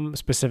problem,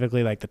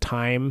 specifically like the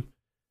time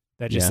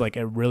that just like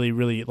it really,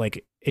 really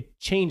like it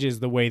changes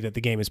the way that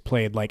the game is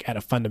played like at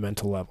a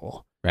fundamental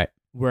level. Right.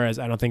 Whereas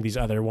I don't think these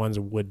other ones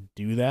would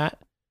do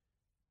that.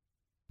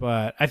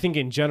 But I think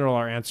in general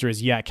our answer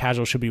is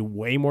casual should be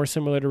way more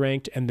similar to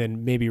ranked, and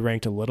then maybe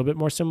ranked a little bit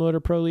more similar to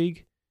Pro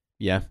League.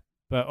 Yeah.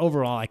 But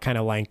overall, I kind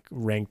of like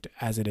ranked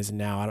as it is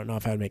now. I don't know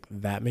if I would make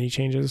that many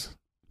changes.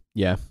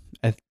 Yeah,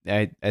 I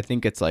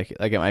think it's like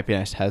it might be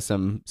nice to have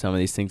some of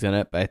these things in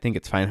it, but I think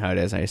it's fine how it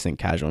is. I just think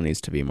casual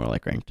needs to be more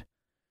like ranked.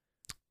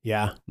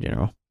 Yeah.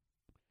 You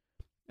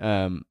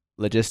know.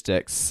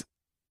 Logistics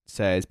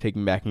says,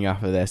 piggybacking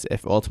off of this,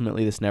 if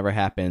ultimately this never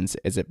happens,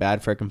 is it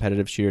bad for a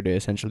competitive shooter to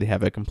essentially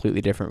have a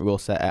completely different rule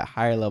set at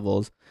higher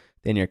levels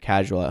than your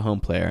casual at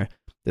home player?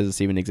 Does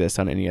this even exist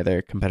on any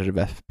other competitive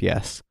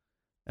FPS?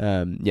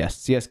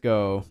 Yes,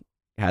 CSGO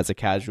has a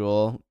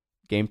casual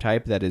game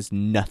type that is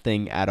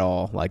nothing at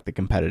all like the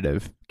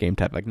competitive game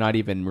type, like not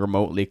even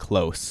remotely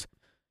close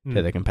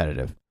to the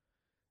competitive.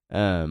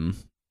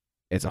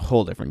 It's a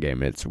whole different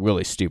game. It's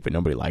really stupid.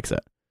 Nobody likes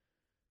it.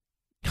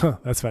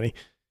 That's funny.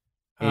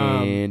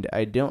 And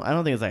I don't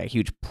think it's like a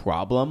huge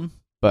problem,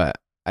 but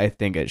I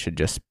think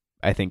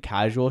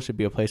casual should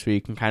be a place where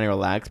you can kind of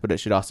relax, but it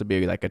should also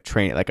be like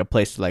a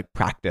place to like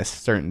practice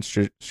certain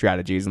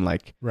strategies and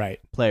like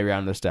play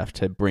around with stuff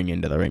to bring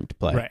into the ring to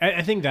play. Right.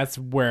 I think that's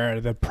where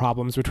the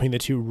problems between the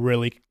two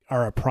really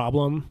are a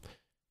problem.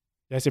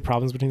 Did I say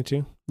problems between the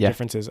two? Yeah.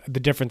 The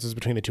differences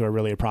between the two are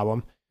really a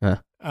problem. Huh.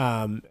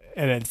 And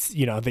it's,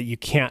 that you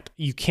can't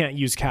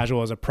use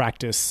casual as a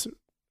practice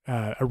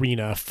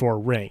arena for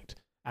ranked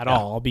at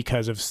all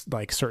because of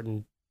like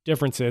certain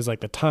differences, like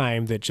the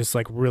time that just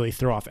like really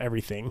throw off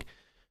everything.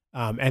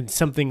 And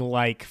something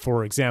like,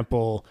 for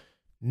example,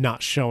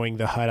 not showing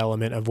the HUD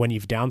element of when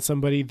you've downed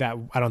somebody, that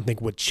I don't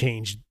think would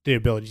change the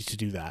ability to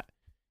do that,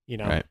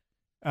 Right.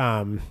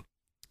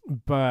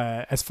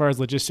 But as far as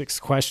logistics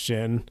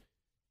question,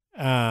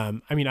 I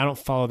mean, I don't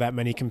follow that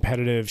many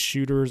competitive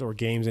shooters or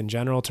games in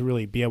general to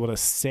really be able to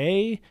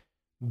say,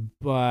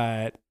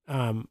 but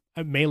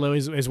Melee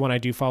is one I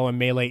do follow, and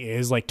Melee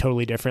is like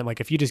totally different. Like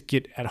if you just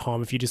get at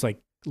home, if you just like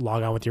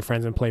log on with your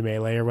friends and play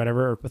Melee or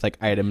whatever, with like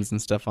items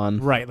and stuff on,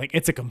 right? Like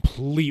it's a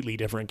completely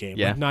different game.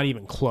 Yeah, like, not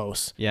even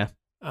close. Yeah.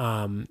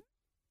 And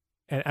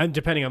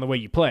depending on the way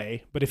you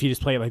play, but if you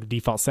just play like the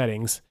default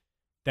settings,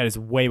 that is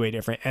way, way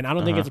different. And I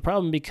don't think it's a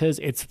problem because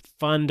it's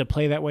fun to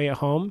play that way at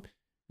home.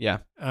 Yeah.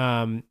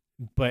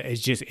 But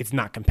it's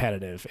not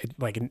competitive,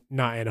 like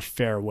not in a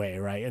fair way,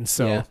 right? And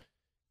so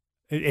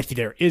if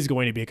there is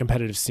going to be a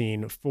competitive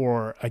scene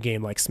for a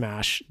game like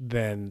Smash,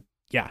 then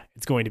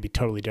it's going to be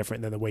totally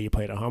different than the way you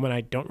play it at home. And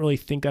I don't really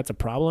think that's a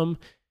problem.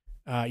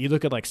 You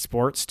look at like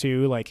sports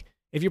too. Like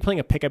if you're playing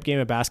a pickup game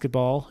of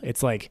basketball,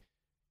 it's like,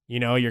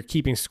 you're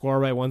keeping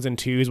score by 1s and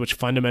 2s, which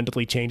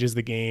fundamentally changes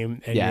the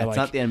game. And it's like,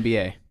 not the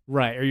NBA.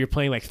 Right. Or you're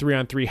playing like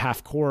 3-on-3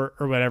 half court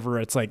or whatever.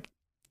 It's like,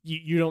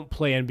 you don't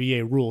play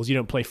NBA rules. You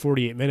don't play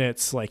 48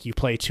 minutes. Like you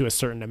play to a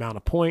certain amount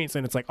of points.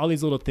 And it's like all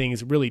these little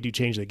things really do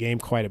change the game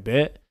quite a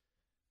bit.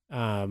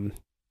 But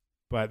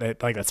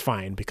that's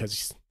fine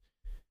because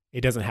it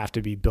doesn't have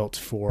to be built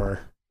for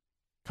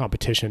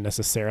competition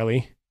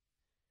necessarily.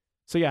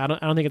 So I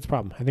don't think it's a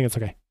problem. I think it's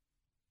okay.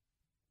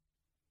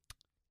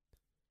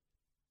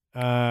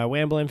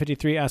 Wamble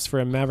M53 asks for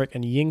a Maverick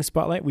and Ying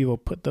spotlight. We will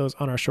put those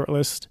on our short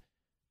list.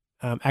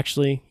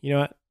 Actually, you know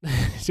what?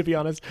 To be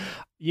honest,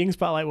 Ying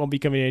spotlight won't be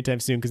coming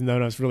anytime soon because no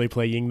one else really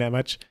play Ying that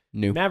much.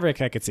 No.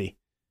 Maverick, I could see.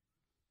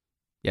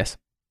 Yes.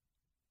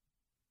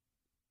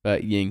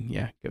 But Ying,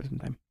 give it some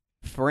time.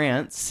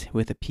 France,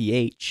 with a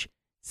PH,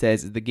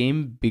 says, is the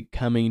game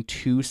becoming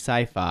too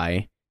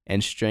sci-fi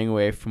and straying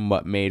away from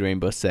what made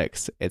Rainbow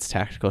Six its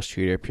tactical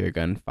shooter, pure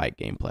gunfight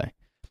gameplay?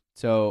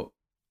 So,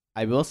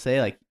 I will say,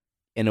 like,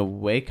 in a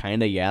way,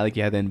 kind of, yeah. Like,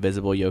 you have the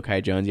invisible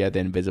Yokai drones, you have the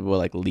invisible,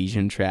 like,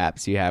 Legion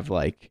traps, you have,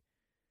 like,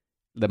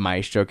 the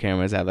Maestro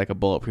cameras have, like, a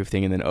bulletproof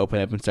thing and then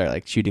open up and start,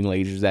 like, shooting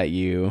lasers at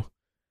you.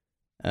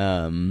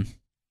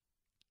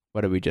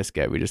 What did we just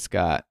get?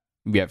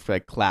 We have,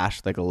 like,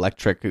 Clash, like,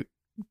 electric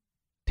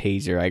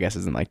taser, I guess,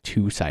 isn't, like,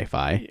 too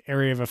sci-fi.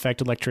 Area of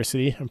effect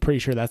electricity. I'm pretty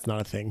sure that's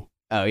not a thing.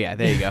 Oh, yeah,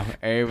 there you go.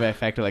 Area of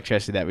effect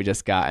electricity that we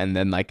just got, and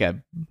then, like,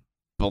 a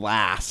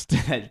blast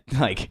that,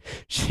 like,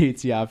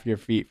 shoots you off your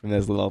feet from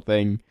this little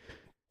thing.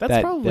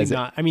 That's probably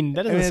not... I mean,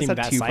 that doesn't seem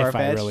that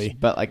sci-fi, really.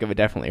 But, like, it would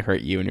definitely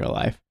hurt you in your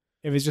life.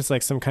 It was just,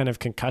 like, some kind of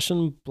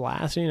concussion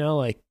blast, you know,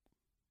 like...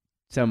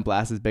 Some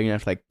blast is big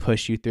enough to, like,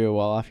 push you through a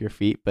wall off your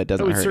feet, but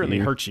doesn't hurt you. It would certainly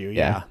hurt you,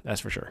 yeah,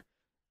 that's for sure.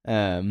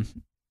 I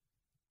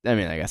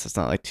mean, I guess it's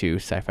not, like, too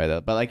sci-fi,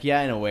 though. But, like,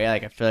 yeah, in a way,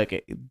 like, I feel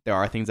like there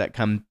are things that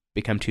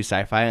become too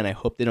sci-fi, and I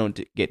hope they don't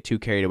get too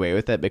carried away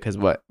with it, because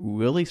what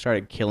really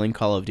started killing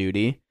Call of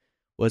Duty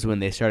was when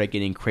they started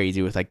getting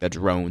crazy with, like, the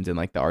drones and,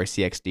 like, the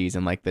RCXDs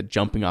and, like, the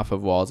jumping off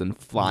of walls and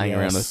flying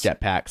around with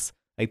jetpacks.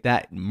 Like,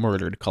 that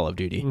murdered Call of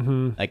Duty.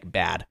 Like,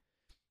 bad.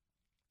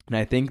 And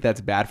I think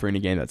that's bad for any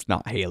game that's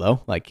not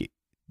Halo. Like,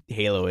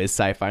 Halo is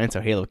sci-fi, and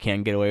so Halo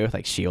can get away with,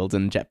 like, shields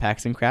and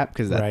jetpacks and crap,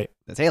 because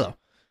that's Halo.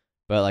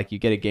 But, like, you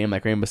get a game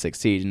like Rainbow Six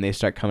Siege, and they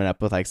start coming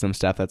up with, like, some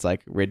stuff that's,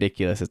 like,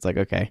 ridiculous. It's like,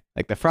 okay.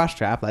 Like, the Frost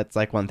Trap, that's,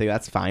 like, one thing.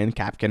 That's fine.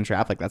 Kapkan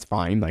Trap, like, that's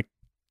fine. Like,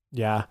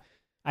 yeah.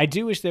 I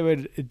do wish they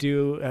would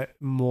do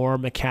more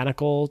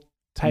mechanical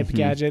type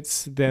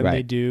gadgets than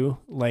they do.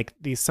 Like,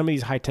 some of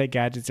these high-tech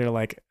gadgets are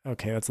like,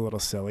 okay, that's a little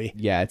silly.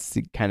 Yeah, it's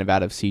kind of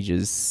out of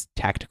Siege's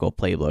tactical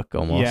playbook,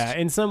 almost. Yeah,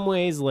 in some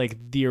ways,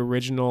 like, the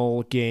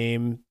original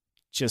game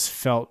just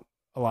felt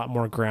a lot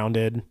more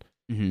grounded.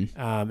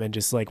 And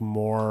just like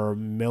more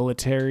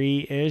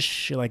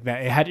military-ish, like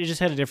that. It just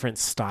had a different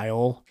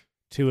style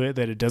to it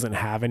that it doesn't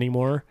have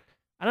anymore.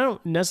 I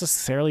don't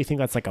necessarily think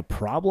that's like a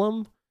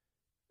problem.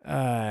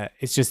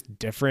 It's just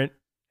different,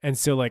 and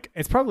so like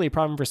it's probably a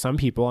problem for some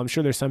people. I'm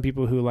sure there's some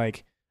people who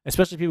like,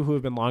 especially people who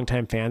have been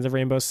longtime fans of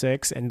Rainbow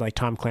Six and like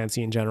Tom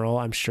Clancy in general.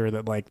 I'm sure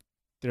that like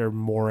they're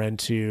more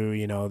into,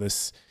 you know,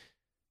 this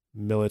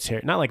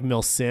military, not like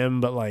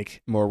milsim, but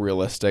like more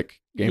realistic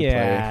gameplay.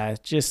 Yeah,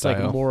 just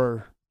style.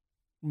 Like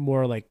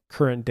more like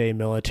current day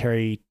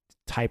military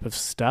type of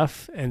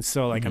stuff. And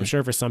so like I'm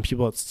sure for some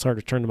people it's sort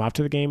of turned them off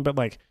to the game, but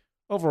like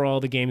overall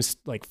the game's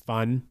like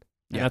fun.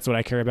 And that's what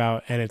I care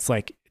about. And it's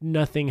like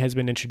nothing has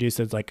been introduced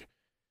as like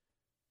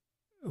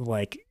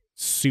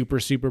super,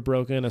 super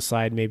broken,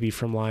 aside maybe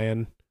from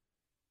Lion,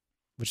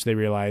 which they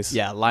realize.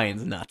 Yeah,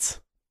 Lion's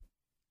nuts.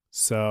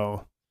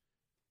 So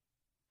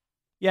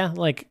yeah,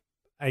 like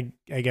I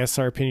guess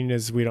our opinion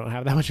is we don't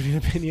have that much of an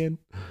opinion.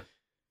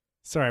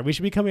 Sorry, we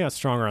should be coming out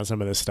stronger on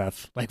some of this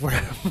stuff. Like we're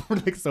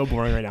like so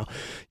boring right now.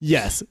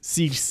 Yes,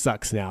 Siege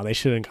sucks now. They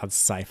shouldn't have gone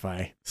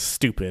sci-fi.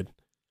 Stupid.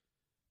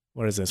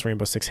 What is this?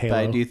 Rainbow Six Halo? But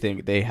I do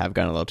think they have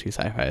gone a little too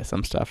sci-fi with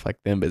some stuff. Like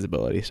the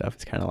invisibility stuff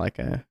is kind of like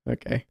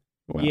okay.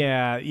 Well,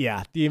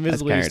 yeah. The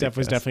invisibility stuff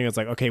was definitely, it's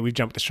like, okay, we've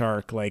jumped the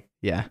shark. Like,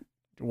 yeah,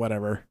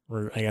 whatever.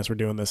 I guess we're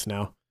doing this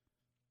now.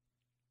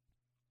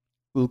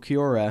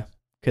 Ulquiorra,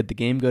 could the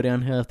game go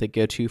downhill if they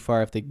go too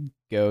far, if they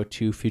go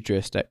too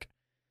futuristic?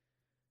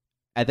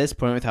 At this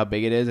point, with how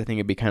big it is, I think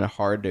it'd be kind of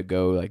hard to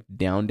go like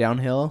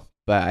downhill.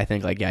 But I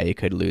think like, yeah, you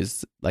could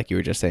lose, like you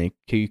were just saying,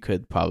 you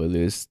could probably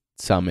lose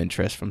some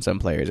interest from some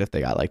players if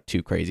they got like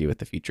too crazy with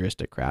the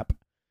futuristic crap.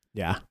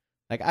 Yeah.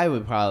 Like I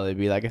would probably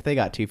be like, if they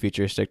got too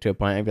futuristic to a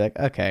point, I'd be like,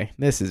 okay,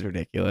 this is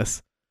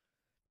ridiculous.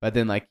 But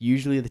then like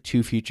usually the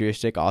too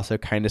futuristic also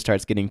kind of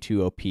starts getting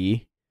too OP.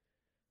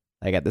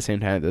 Like at the same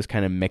time, those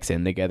kind of mix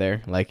in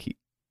together. Like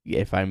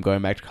if I'm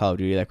going back to Call of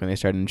Duty, like when they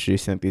started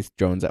introducing like these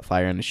drones that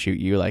fly around and shoot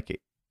you, like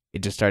it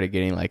just started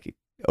getting like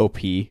OP,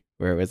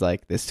 where it was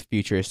like this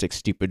futuristic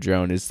stupid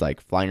drone is like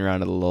flying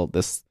around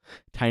this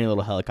tiny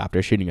little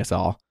helicopter shooting us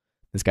all.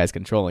 This guy's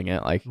controlling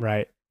it. Like,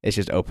 right. It's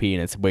just OP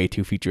and it's way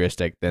too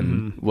futuristic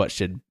than what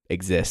should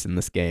exist in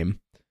this game.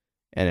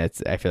 And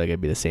I feel like it'd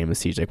be the same with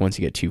Siege. Like once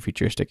you get too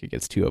futuristic, it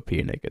gets too OP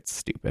and it gets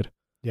stupid.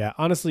 Yeah.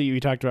 Honestly, we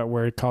talked about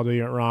where Call of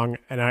Duty went wrong,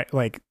 and I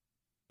like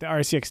the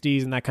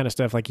RCXDs and that kind of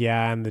stuff. Like,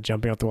 yeah, and the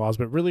jumping off the walls,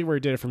 but really where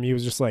it did it for me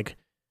was just like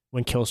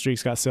when kill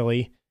streaks got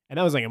silly, and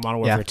that was like in Modern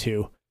Warfare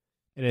 2.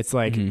 And it's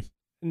like,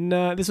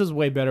 nah, this was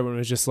way better when it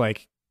was just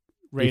like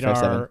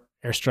radar,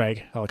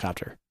 airstrike,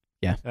 helicopter.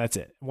 Yeah, that's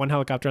it. One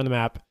helicopter on the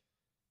map,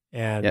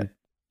 and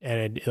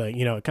it, like,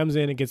 you know, it comes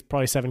in, it gets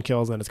probably 7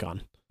 kills, and it's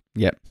gone.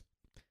 Yep.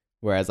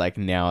 Whereas like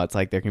now it's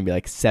like there can be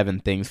like 7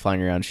 things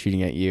flying around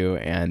shooting at you,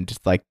 and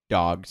just like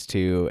dogs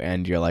too,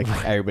 and you're like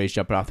everybody's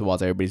jumping off the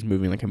walls, everybody's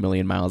moving like a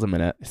million miles a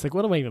minute. It's like,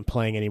 what am I even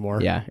playing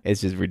anymore? Yeah,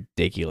 it's just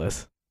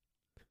ridiculous.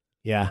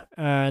 Yeah.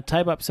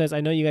 Type Up says,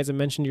 I know you guys have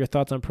mentioned your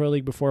thoughts on Pro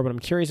League before, but I'm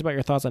curious about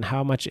your thoughts on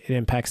how it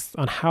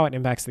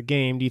impacts the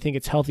game. Do you think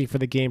it's healthy for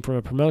the game from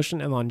a promotion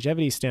and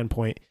longevity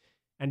standpoint?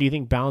 And do you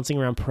think balancing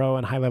around pro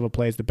and high level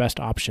play is the best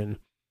option?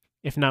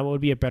 If not, what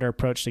would be a better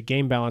approach to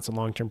game balance and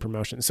long-term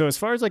promotion? So as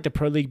far as like the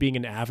Pro League being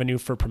an avenue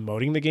for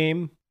promoting the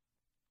game,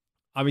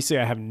 obviously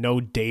I have no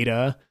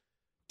data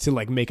to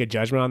like make a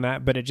judgment on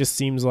that, but it just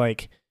seems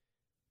like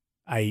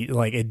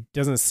it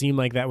doesn't seem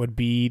like that would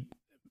be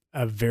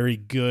a very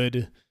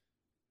good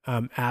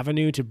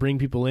avenue to bring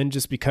people in,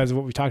 just because of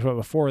what we talked about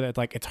before, that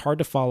like it's hard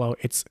to follow.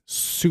 It's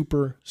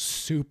super,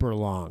 super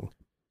long.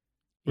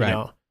 You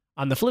know,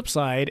 on the flip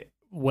side,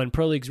 when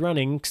Pro League's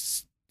running,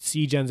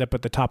 Siege ends up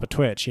at the top of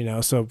Twitch,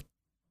 so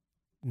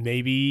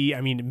maybe,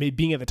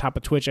 being at the top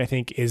of Twitch, I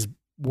think is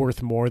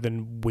worth more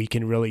than we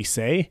can really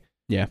say.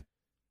 Yeah.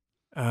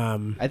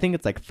 I think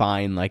it's like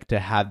fine, like to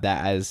have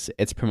that as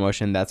its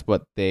promotion. That's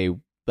what they've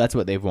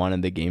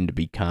wanted the game to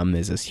become,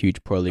 is this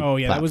huge Pro League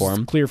platform. That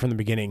was clear from the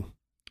beginning.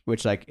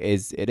 Which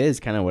it is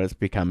kind of what it's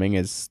becoming,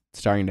 is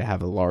starting to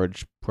have a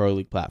large Pro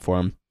League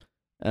platform.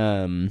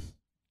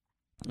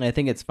 I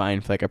think it's fine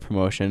for like a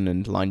promotion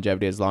and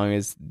longevity, as long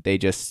as they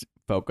just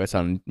focus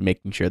on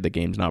making sure the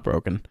game's not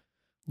broken.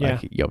 Yeah.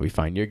 Like, you'll be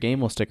fine. Your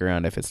game will stick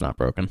around if it's not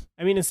broken.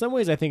 I mean, in some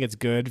ways, I think it's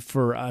good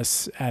for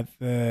us at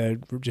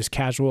the just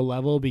casual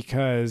level,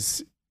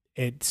 because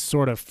it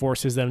sort of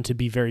forces them to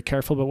be very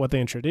careful about what they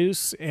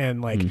introduce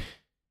and like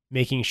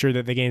making sure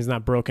that the game's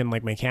not broken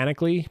like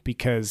mechanically,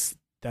 because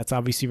that's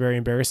obviously very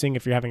embarrassing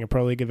if you're having a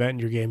Pro League event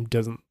and your game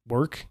doesn't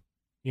work,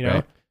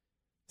 Right.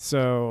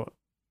 So,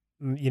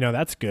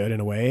 that's good in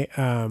a way.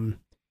 And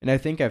I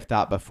think I've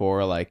thought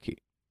before,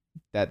 like,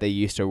 that they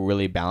used to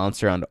really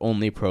balance around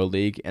only Pro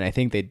League, and I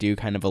think they do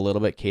kind of a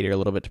little bit cater a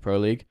little bit to Pro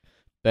League,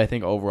 but I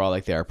think overall,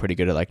 like, they are pretty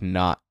good at like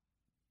not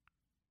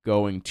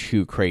going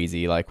too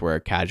crazy, like where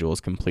casual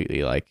is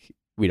completely like,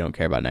 we don't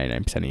care about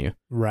 99% of you.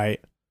 Right.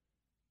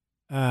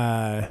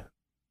 I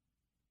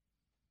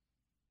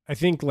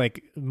think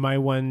like my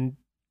one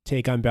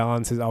take on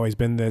balance has always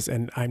been this,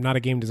 and I'm not a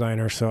game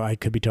designer, so I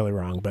could be totally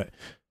wrong, but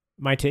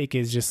my take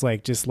is just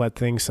let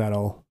things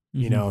settle.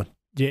 You don't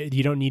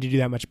need to do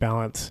that much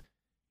balance.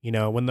 When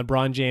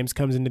LeBron James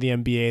comes into the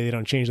NBA, they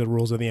don't change the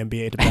rules of the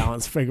NBA to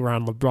balance figure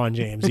around LeBron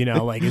James.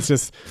 Like it's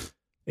just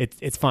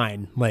it's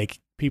fine. Like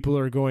people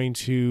are going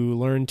to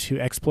learn to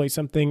exploit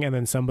something, and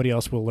then somebody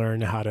else will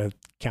learn how to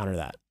counter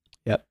that.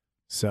 Yep.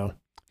 So.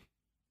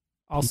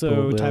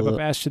 Also, Type Up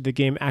asked, should the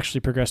game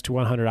actually progress to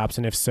 100 ops,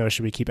 and if so,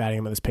 should we keep adding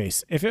them at this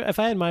pace? If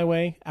I had my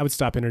way, I would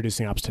stop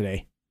introducing ops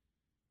today.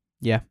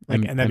 Yeah,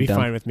 and that'd be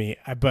fine with me.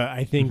 But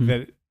I think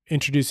that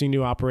introducing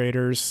new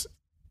operators,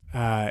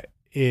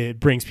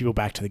 it brings people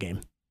back to the game.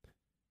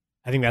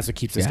 I think that's what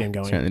keeps this game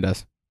going. It certainly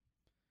does.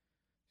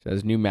 So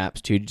there's new maps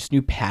too, just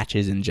new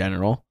patches in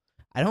general.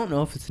 I don't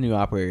know if it's new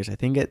operators. I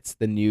think it's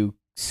the new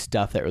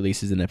stuff that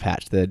releases in a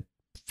patch, the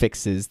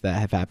fixes that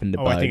have happened to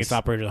bugs. I think it's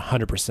operators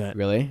 100%.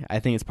 Really? I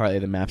think it's partly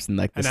the maps and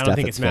like the stuff. And I don't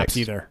think it's maps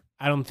either.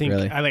 I don't think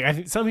really? I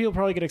think some people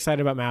probably get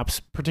excited about maps,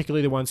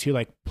 particularly the ones who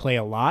like play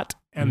a lot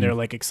and they're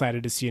like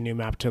excited to see a new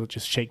map to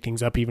just shake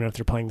things up, even if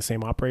they're playing the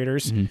same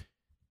operators.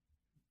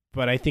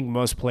 But I think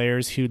most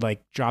players who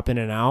like drop in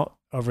and out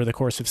over the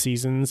course of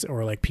seasons,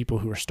 or like people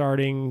who are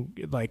starting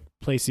like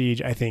play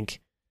Siege, I think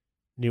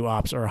new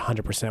ops are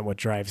 100% what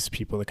drives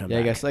people to come back.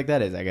 I guess like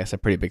that is a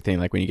pretty big thing.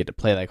 Like when you get to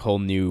play like a whole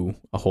new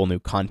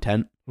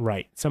content.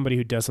 Right. Somebody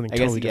who does something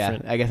totally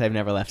different. I guess I've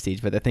never left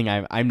Siege, but the thing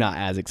I'm not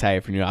as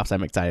excited for new ops.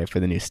 I'm excited for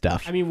the new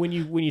stuff. I mean, when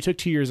you took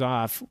 2 years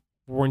off,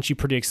 weren't you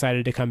pretty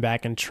excited to come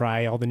back and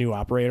try all the new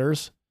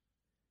operators?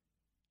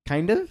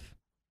 Kind of.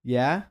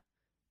 Yeah.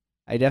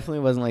 I definitely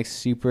wasn't like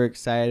super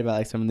excited about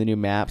like some of the new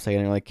maps. Like, I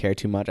didn't really care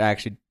too much. I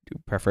actually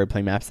preferred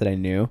playing maps that I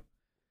knew.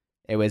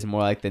 It was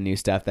more like the new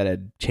stuff that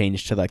had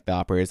changed to like the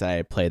operators that I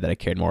had played that I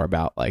cared more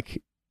about.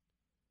 Like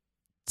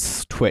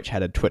Twitch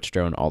had a Twitch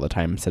drone all the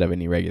time instead of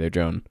any regular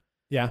drone.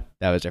 Yeah.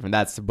 That was different.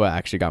 That's what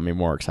actually got me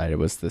more excited,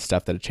 was the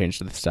stuff that had changed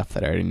to the stuff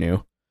that I already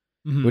knew.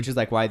 Which is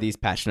like why these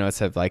patch notes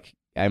have like,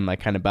 I'm like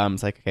kind of bummed.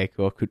 It's like, okay,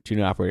 cool, 2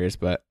 new operators,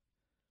 but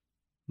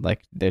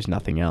like there's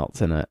nothing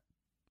else in it.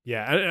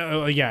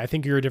 Yeah, I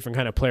think you're a different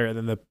kind of player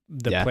than the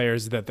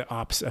players that the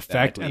ops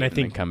affect, and I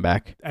think come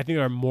back. I think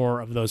there are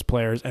more of those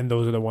players, and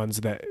those are the ones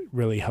that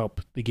really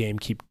help the game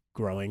keep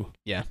growing.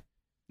 Yeah,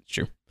 it's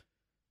true.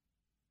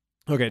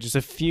 Okay, just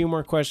a few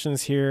more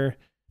questions here.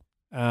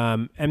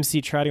 MC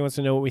Trouty wants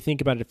to know what we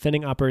think about a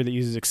defending operator that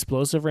uses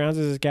explosive rounds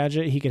as his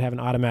gadget. He could have an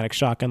automatic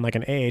shotgun like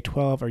an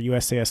AA-12 or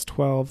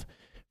USAS-12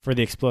 for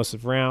the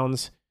explosive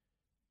rounds.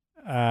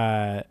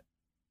 I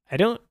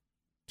don't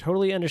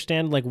totally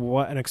understand like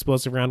what an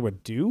explosive round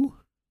would do.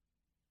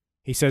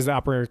 He says the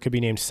operator could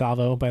be named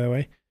Salvo, by the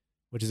way,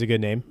 which is a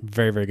good name.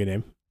 Very, very good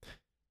name.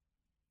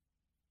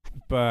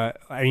 But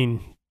I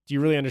mean, do you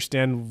really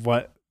understand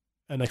what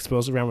an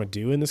explosive round would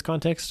do in this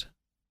context?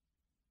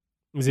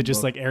 Is it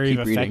just like area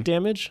of effect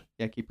damage?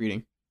 Yeah, keep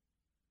reading.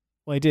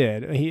 Well, I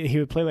did. He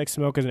would play like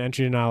Smoke as an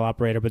entry denial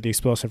operator, but the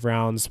explosive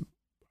rounds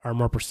are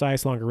more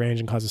precise, longer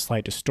range, and cause a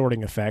slight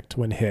distorting effect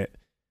when hit.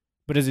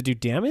 But does it do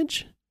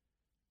damage?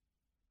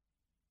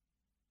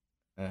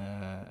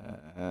 I'm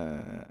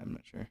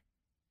not sure.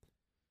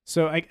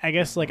 So I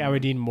guess like I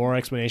would need more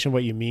explanation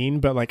what you mean,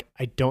 but like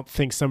I don't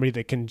think somebody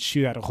that can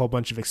shoot out a whole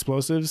bunch of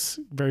explosives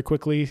very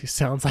quickly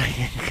sounds like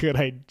a good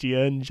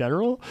idea in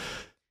general.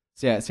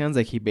 So yeah, it sounds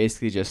like he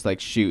basically just like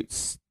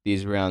shoots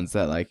these rounds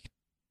that like,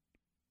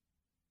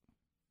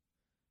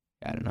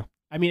 I don't know.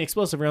 I mean,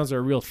 explosive rounds are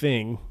a real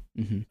thing.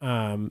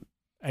 Mm-hmm.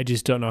 I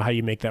just don't know how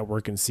you make that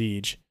work in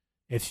Siege.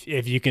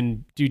 If you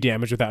can do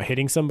damage without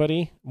hitting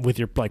somebody with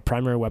your like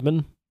primary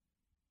weapon.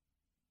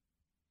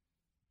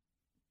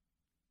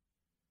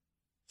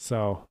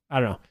 So, I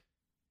don't know.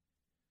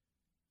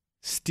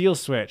 Steel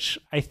Switch.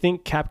 I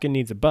think Kapkan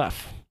needs a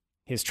buff.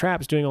 His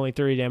traps doing only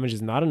 30 damage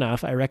is not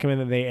enough. I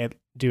recommend that they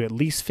do at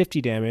least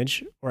 50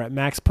 damage, or at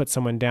max put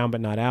someone down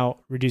but not out,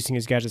 reducing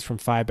his gadgets from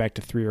 5 back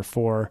to 3 or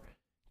 4.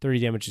 30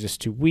 damage is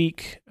just too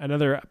weak.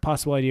 Another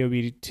possible idea would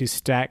be to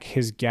stack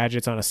his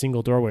gadgets on a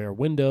single doorway or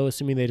window.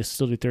 Assuming they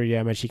still do 30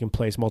 damage, he can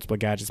place multiple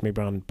gadgets maybe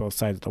on both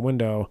sides of the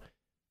window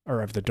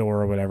or of the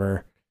door or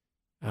whatever,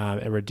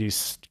 and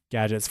reduce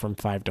gadgets from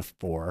 5 to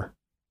 4.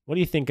 What do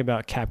you think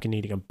about Kapkan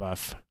needing a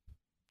buff?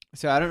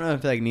 So I don't know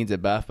if it like needs a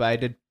buff,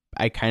 but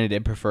I kind of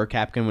did prefer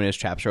Kapkan when his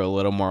traps are a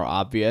little more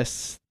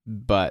obvious,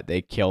 but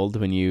they killed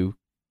when you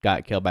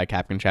got killed by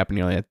Kapkan trap and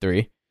you only had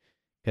 3,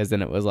 because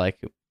then it was like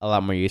a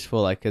lot more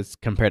useful. Like, because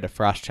compared to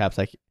frost traps,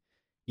 like,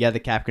 yeah, the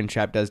Kapkan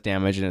trap does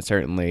damage and it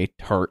certainly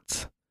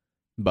hurts,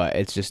 but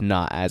it's just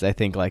not as, I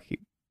think, like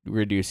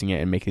reducing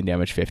it and making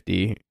damage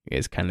 50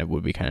 is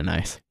would be kind of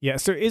nice. Yeah.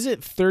 So is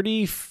it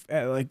 30?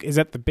 Like, is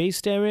that the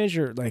base damage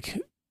or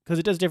like? Because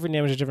it does different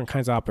damage to different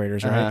kinds of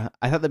operators, right?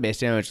 I thought the base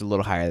damage was a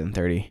little higher than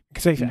 30.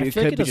 Because I it feel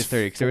could like be just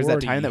 30. Because there was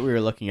that time that we were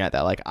looking at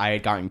that, like, I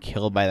had gotten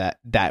killed by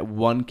that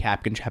one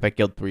Kapkan trap. It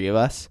killed 3 of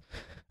us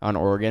on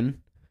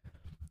Oregon.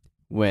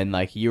 When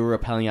like you were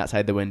rappelling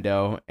outside the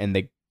window and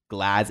the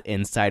glads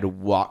inside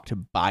walked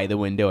by the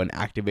window and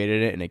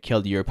activated it, and it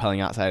killed you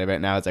rappelling outside of it.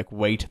 Now it's like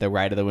way to the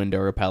right of the window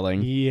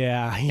rappelling.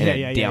 Yeah, and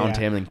it downed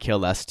him and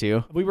killed us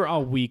too. We were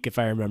all weak, if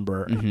I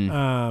remember.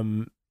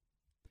 Mm-hmm.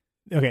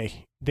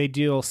 Okay, they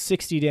deal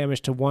 60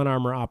 damage to 1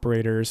 armor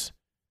operators.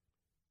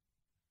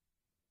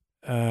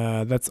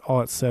 That's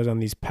all it says on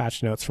these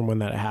patch notes from when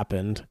that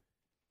happened.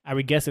 I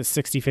would guess it's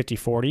 60, 50,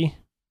 40.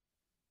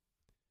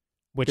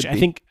 Which I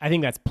think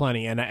that's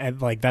plenty, and I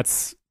like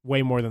that's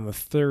way more than the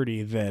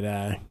 30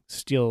 that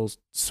Steel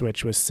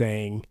Switch was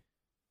saying.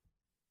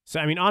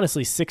 So I mean,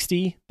 honestly,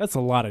 60, that's a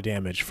lot of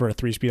damage for a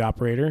 3-speed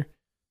operator.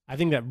 I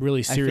think that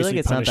really seriously. I feel like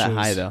it's punishes, not that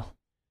high though.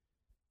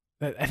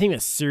 I think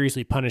that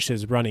seriously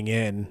punishes running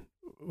in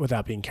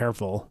without being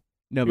careful.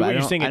 No, but I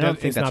don't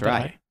think that's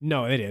right.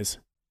 No, it is.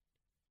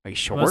 Are you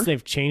sure? Unless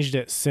they've changed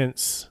it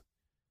since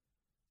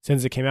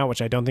it came out,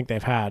 which I don't think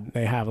they've had.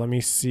 They have. Let me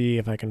see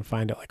if I can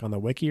find it like on the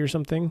wiki or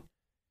something.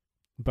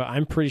 But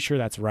I'm pretty sure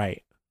that's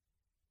right.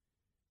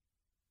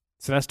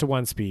 So that's to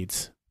 1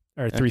 speeds,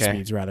 or 3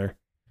 speeds rather.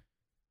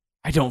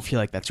 I don't feel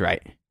like that's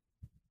right.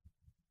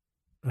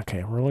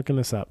 Okay, we're looking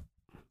this up.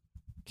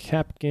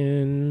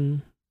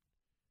 Kapkan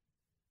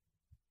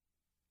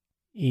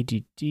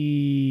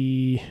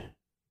EDD.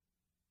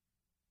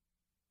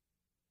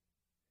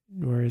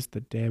 Where is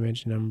the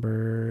damage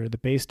number? The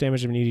base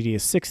damage of an EDD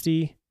is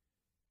 60.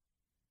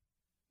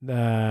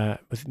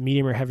 With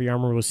medium or heavy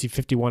armor, we'll see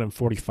 51 and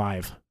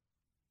 45.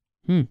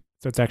 So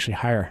it's actually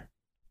higher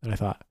than I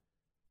thought.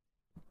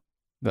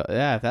 But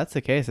yeah, if that's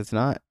the case, it's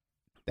not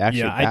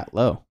actually that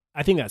low.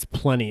 I think that's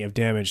plenty of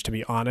damage, to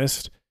be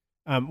honest.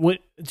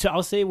 So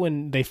I'll say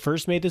when they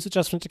first made this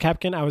adjustment to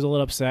Kapkan, I was a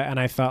little upset, and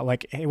I thought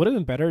like, hey, it would have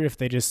been better if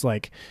they just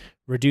like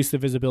reduced the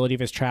visibility of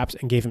his traps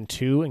and gave him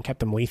 2 and kept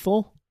them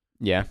lethal.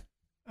 Yeah.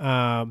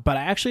 But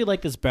I actually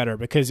like this better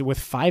because with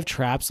 5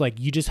 traps, like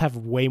you just have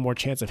way more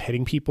chance of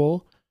hitting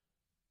people.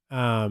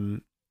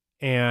 And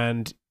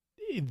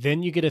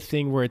then you get a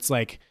thing where it's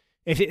like,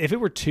 if it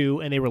were 2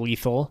 and they were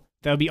lethal,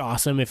 that would be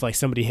awesome if like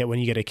somebody hit when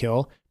you get a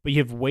kill, but you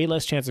have way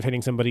less chance of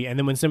hitting somebody. And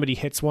then when somebody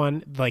hits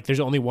one, like there's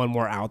only one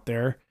more out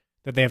there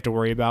that they have to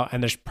worry about,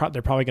 and they're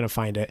probably going to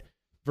find it.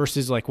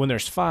 Versus like when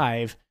there's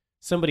 5,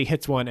 somebody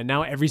hits one, and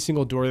now every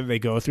single door that they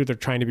go through, they're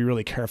trying to be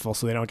really careful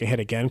so they don't get hit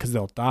again because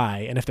they'll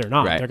die. And if they're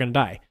not, they're going to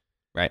die.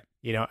 Right.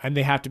 You know, and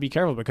they have to be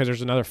careful because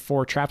there's another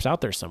 4 traps out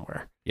there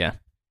somewhere. Yeah.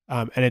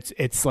 And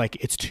it's like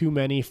it's too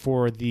many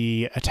for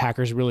the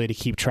attackers really to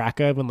keep track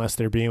of unless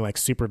they're being like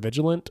super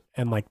vigilant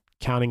and like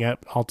counting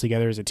up all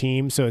together as a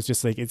team. So it's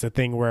just like it's a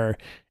thing where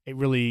it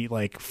really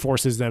like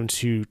forces them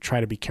to try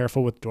to be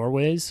careful with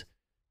doorways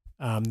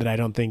that I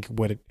don't think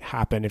would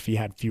happen if you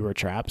had fewer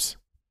traps.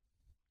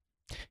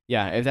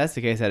 Yeah, if that's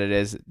the case, that it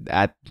is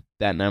at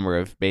that number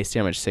of base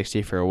damage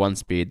 60 for a 1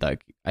 speed,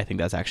 like I think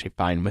that's actually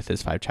fine with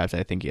his 5 traps.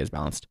 I think he is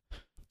balanced.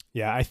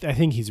 Yeah, I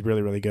think he's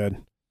really, really good.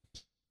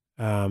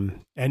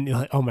 And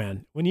like, oh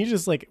man, when you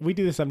just like, we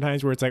do this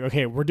sometimes where it's like,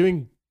 okay, we're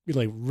doing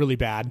like really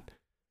bad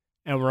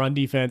and we're on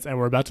defense and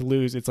we're about to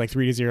lose. It's like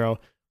 3-0.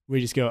 We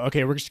just go,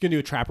 okay, we're just going to do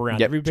a trap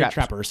around. Every big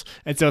trappers.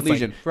 And so it's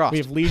Legion, like, Frost. We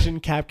have Legion,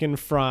 Kapkan,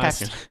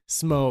 Frost, Kapkan.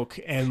 Smoke,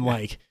 and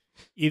like,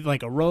 either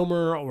like a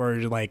roamer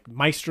or like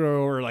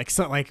maestro or like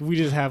something. Like we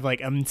just have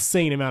like an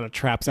insane amount of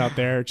traps out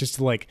there just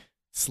to like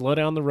slow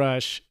down the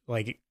rush,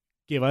 like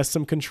give us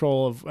some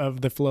control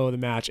of the flow of the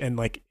match, and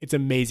like it's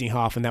amazing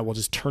how often that will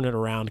just turn it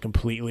around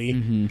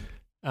completely.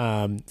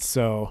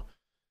 So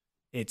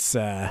it's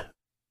Kapkan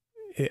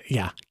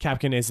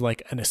is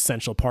like an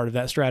essential part of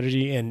that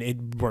strategy, and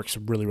it works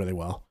really, really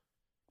well.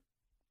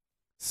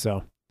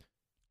 So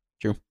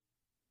true.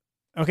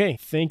 Okay,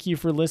 thank you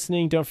for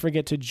listening. Don't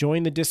forget to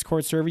join the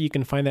Discord server. You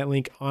can find that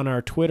link on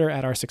our Twitter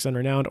at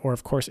R6Unrenowned, or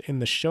of course in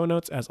the show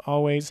notes as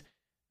always.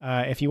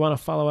 If you want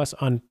to follow us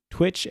on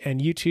Twitch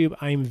and YouTube,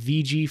 I'm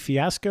VG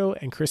Fiasco,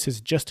 and Chris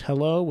is just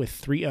hello with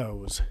 3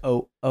 O's.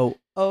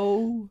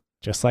 Oh.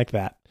 Just like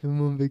that.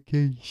 I'm on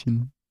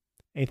vacation.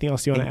 Anything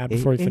else you want to add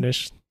before we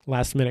finish?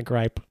 Last minute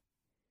gripe.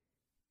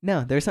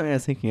 No, there's something I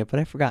was thinking of, but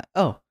I forgot.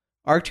 Oh,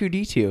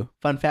 R2D2,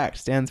 fun fact,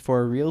 stands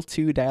for Real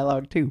 2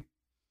 Dialogue 2.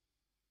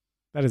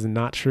 That is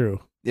not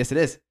true. Yes, it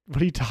is.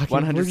 What are you talking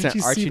about? 100%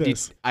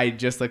 R2D2. I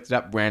just looked it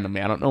up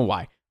randomly. I don't know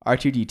why.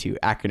 R2D2,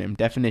 acronym,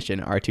 definition,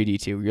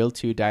 R2D2, Real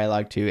 2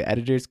 Dialogue 2,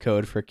 editor's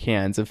code for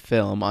cans of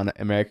film on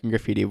American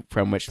Graffiti,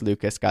 from which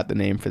Lucas got the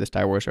name for the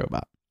Star Wars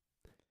robot.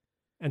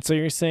 And so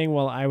you're saying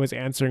while I was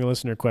answering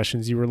listener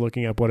questions, you were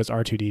looking up what does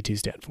R2D2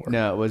 stand for?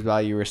 No, it was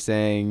while you were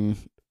saying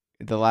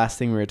the last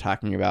thing we were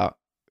talking about.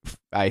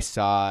 I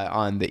saw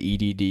on the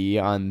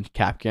EDD on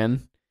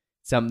Kapkan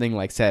something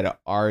like said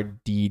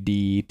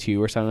RDD2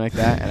 or something like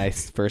that, and I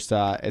first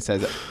saw it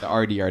says the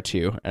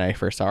RDR2, and I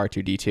first saw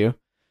R2D2.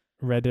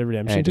 Red Dead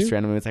Redemption 2? And I just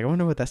randomly was like, I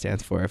wonder what that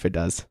stands for, if it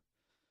does.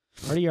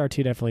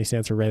 RDR2 definitely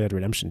stands for Red Dead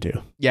Redemption 2.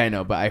 Yeah, I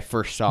know, but I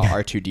first saw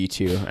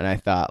R2D2, and I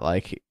thought,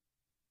 like,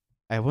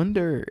 I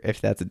wonder if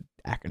that's an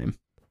acronym.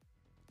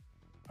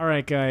 All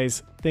right,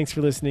 guys. Thanks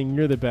for listening.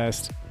 You're the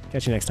best.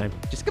 Catch you next time.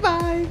 Just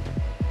goodbye.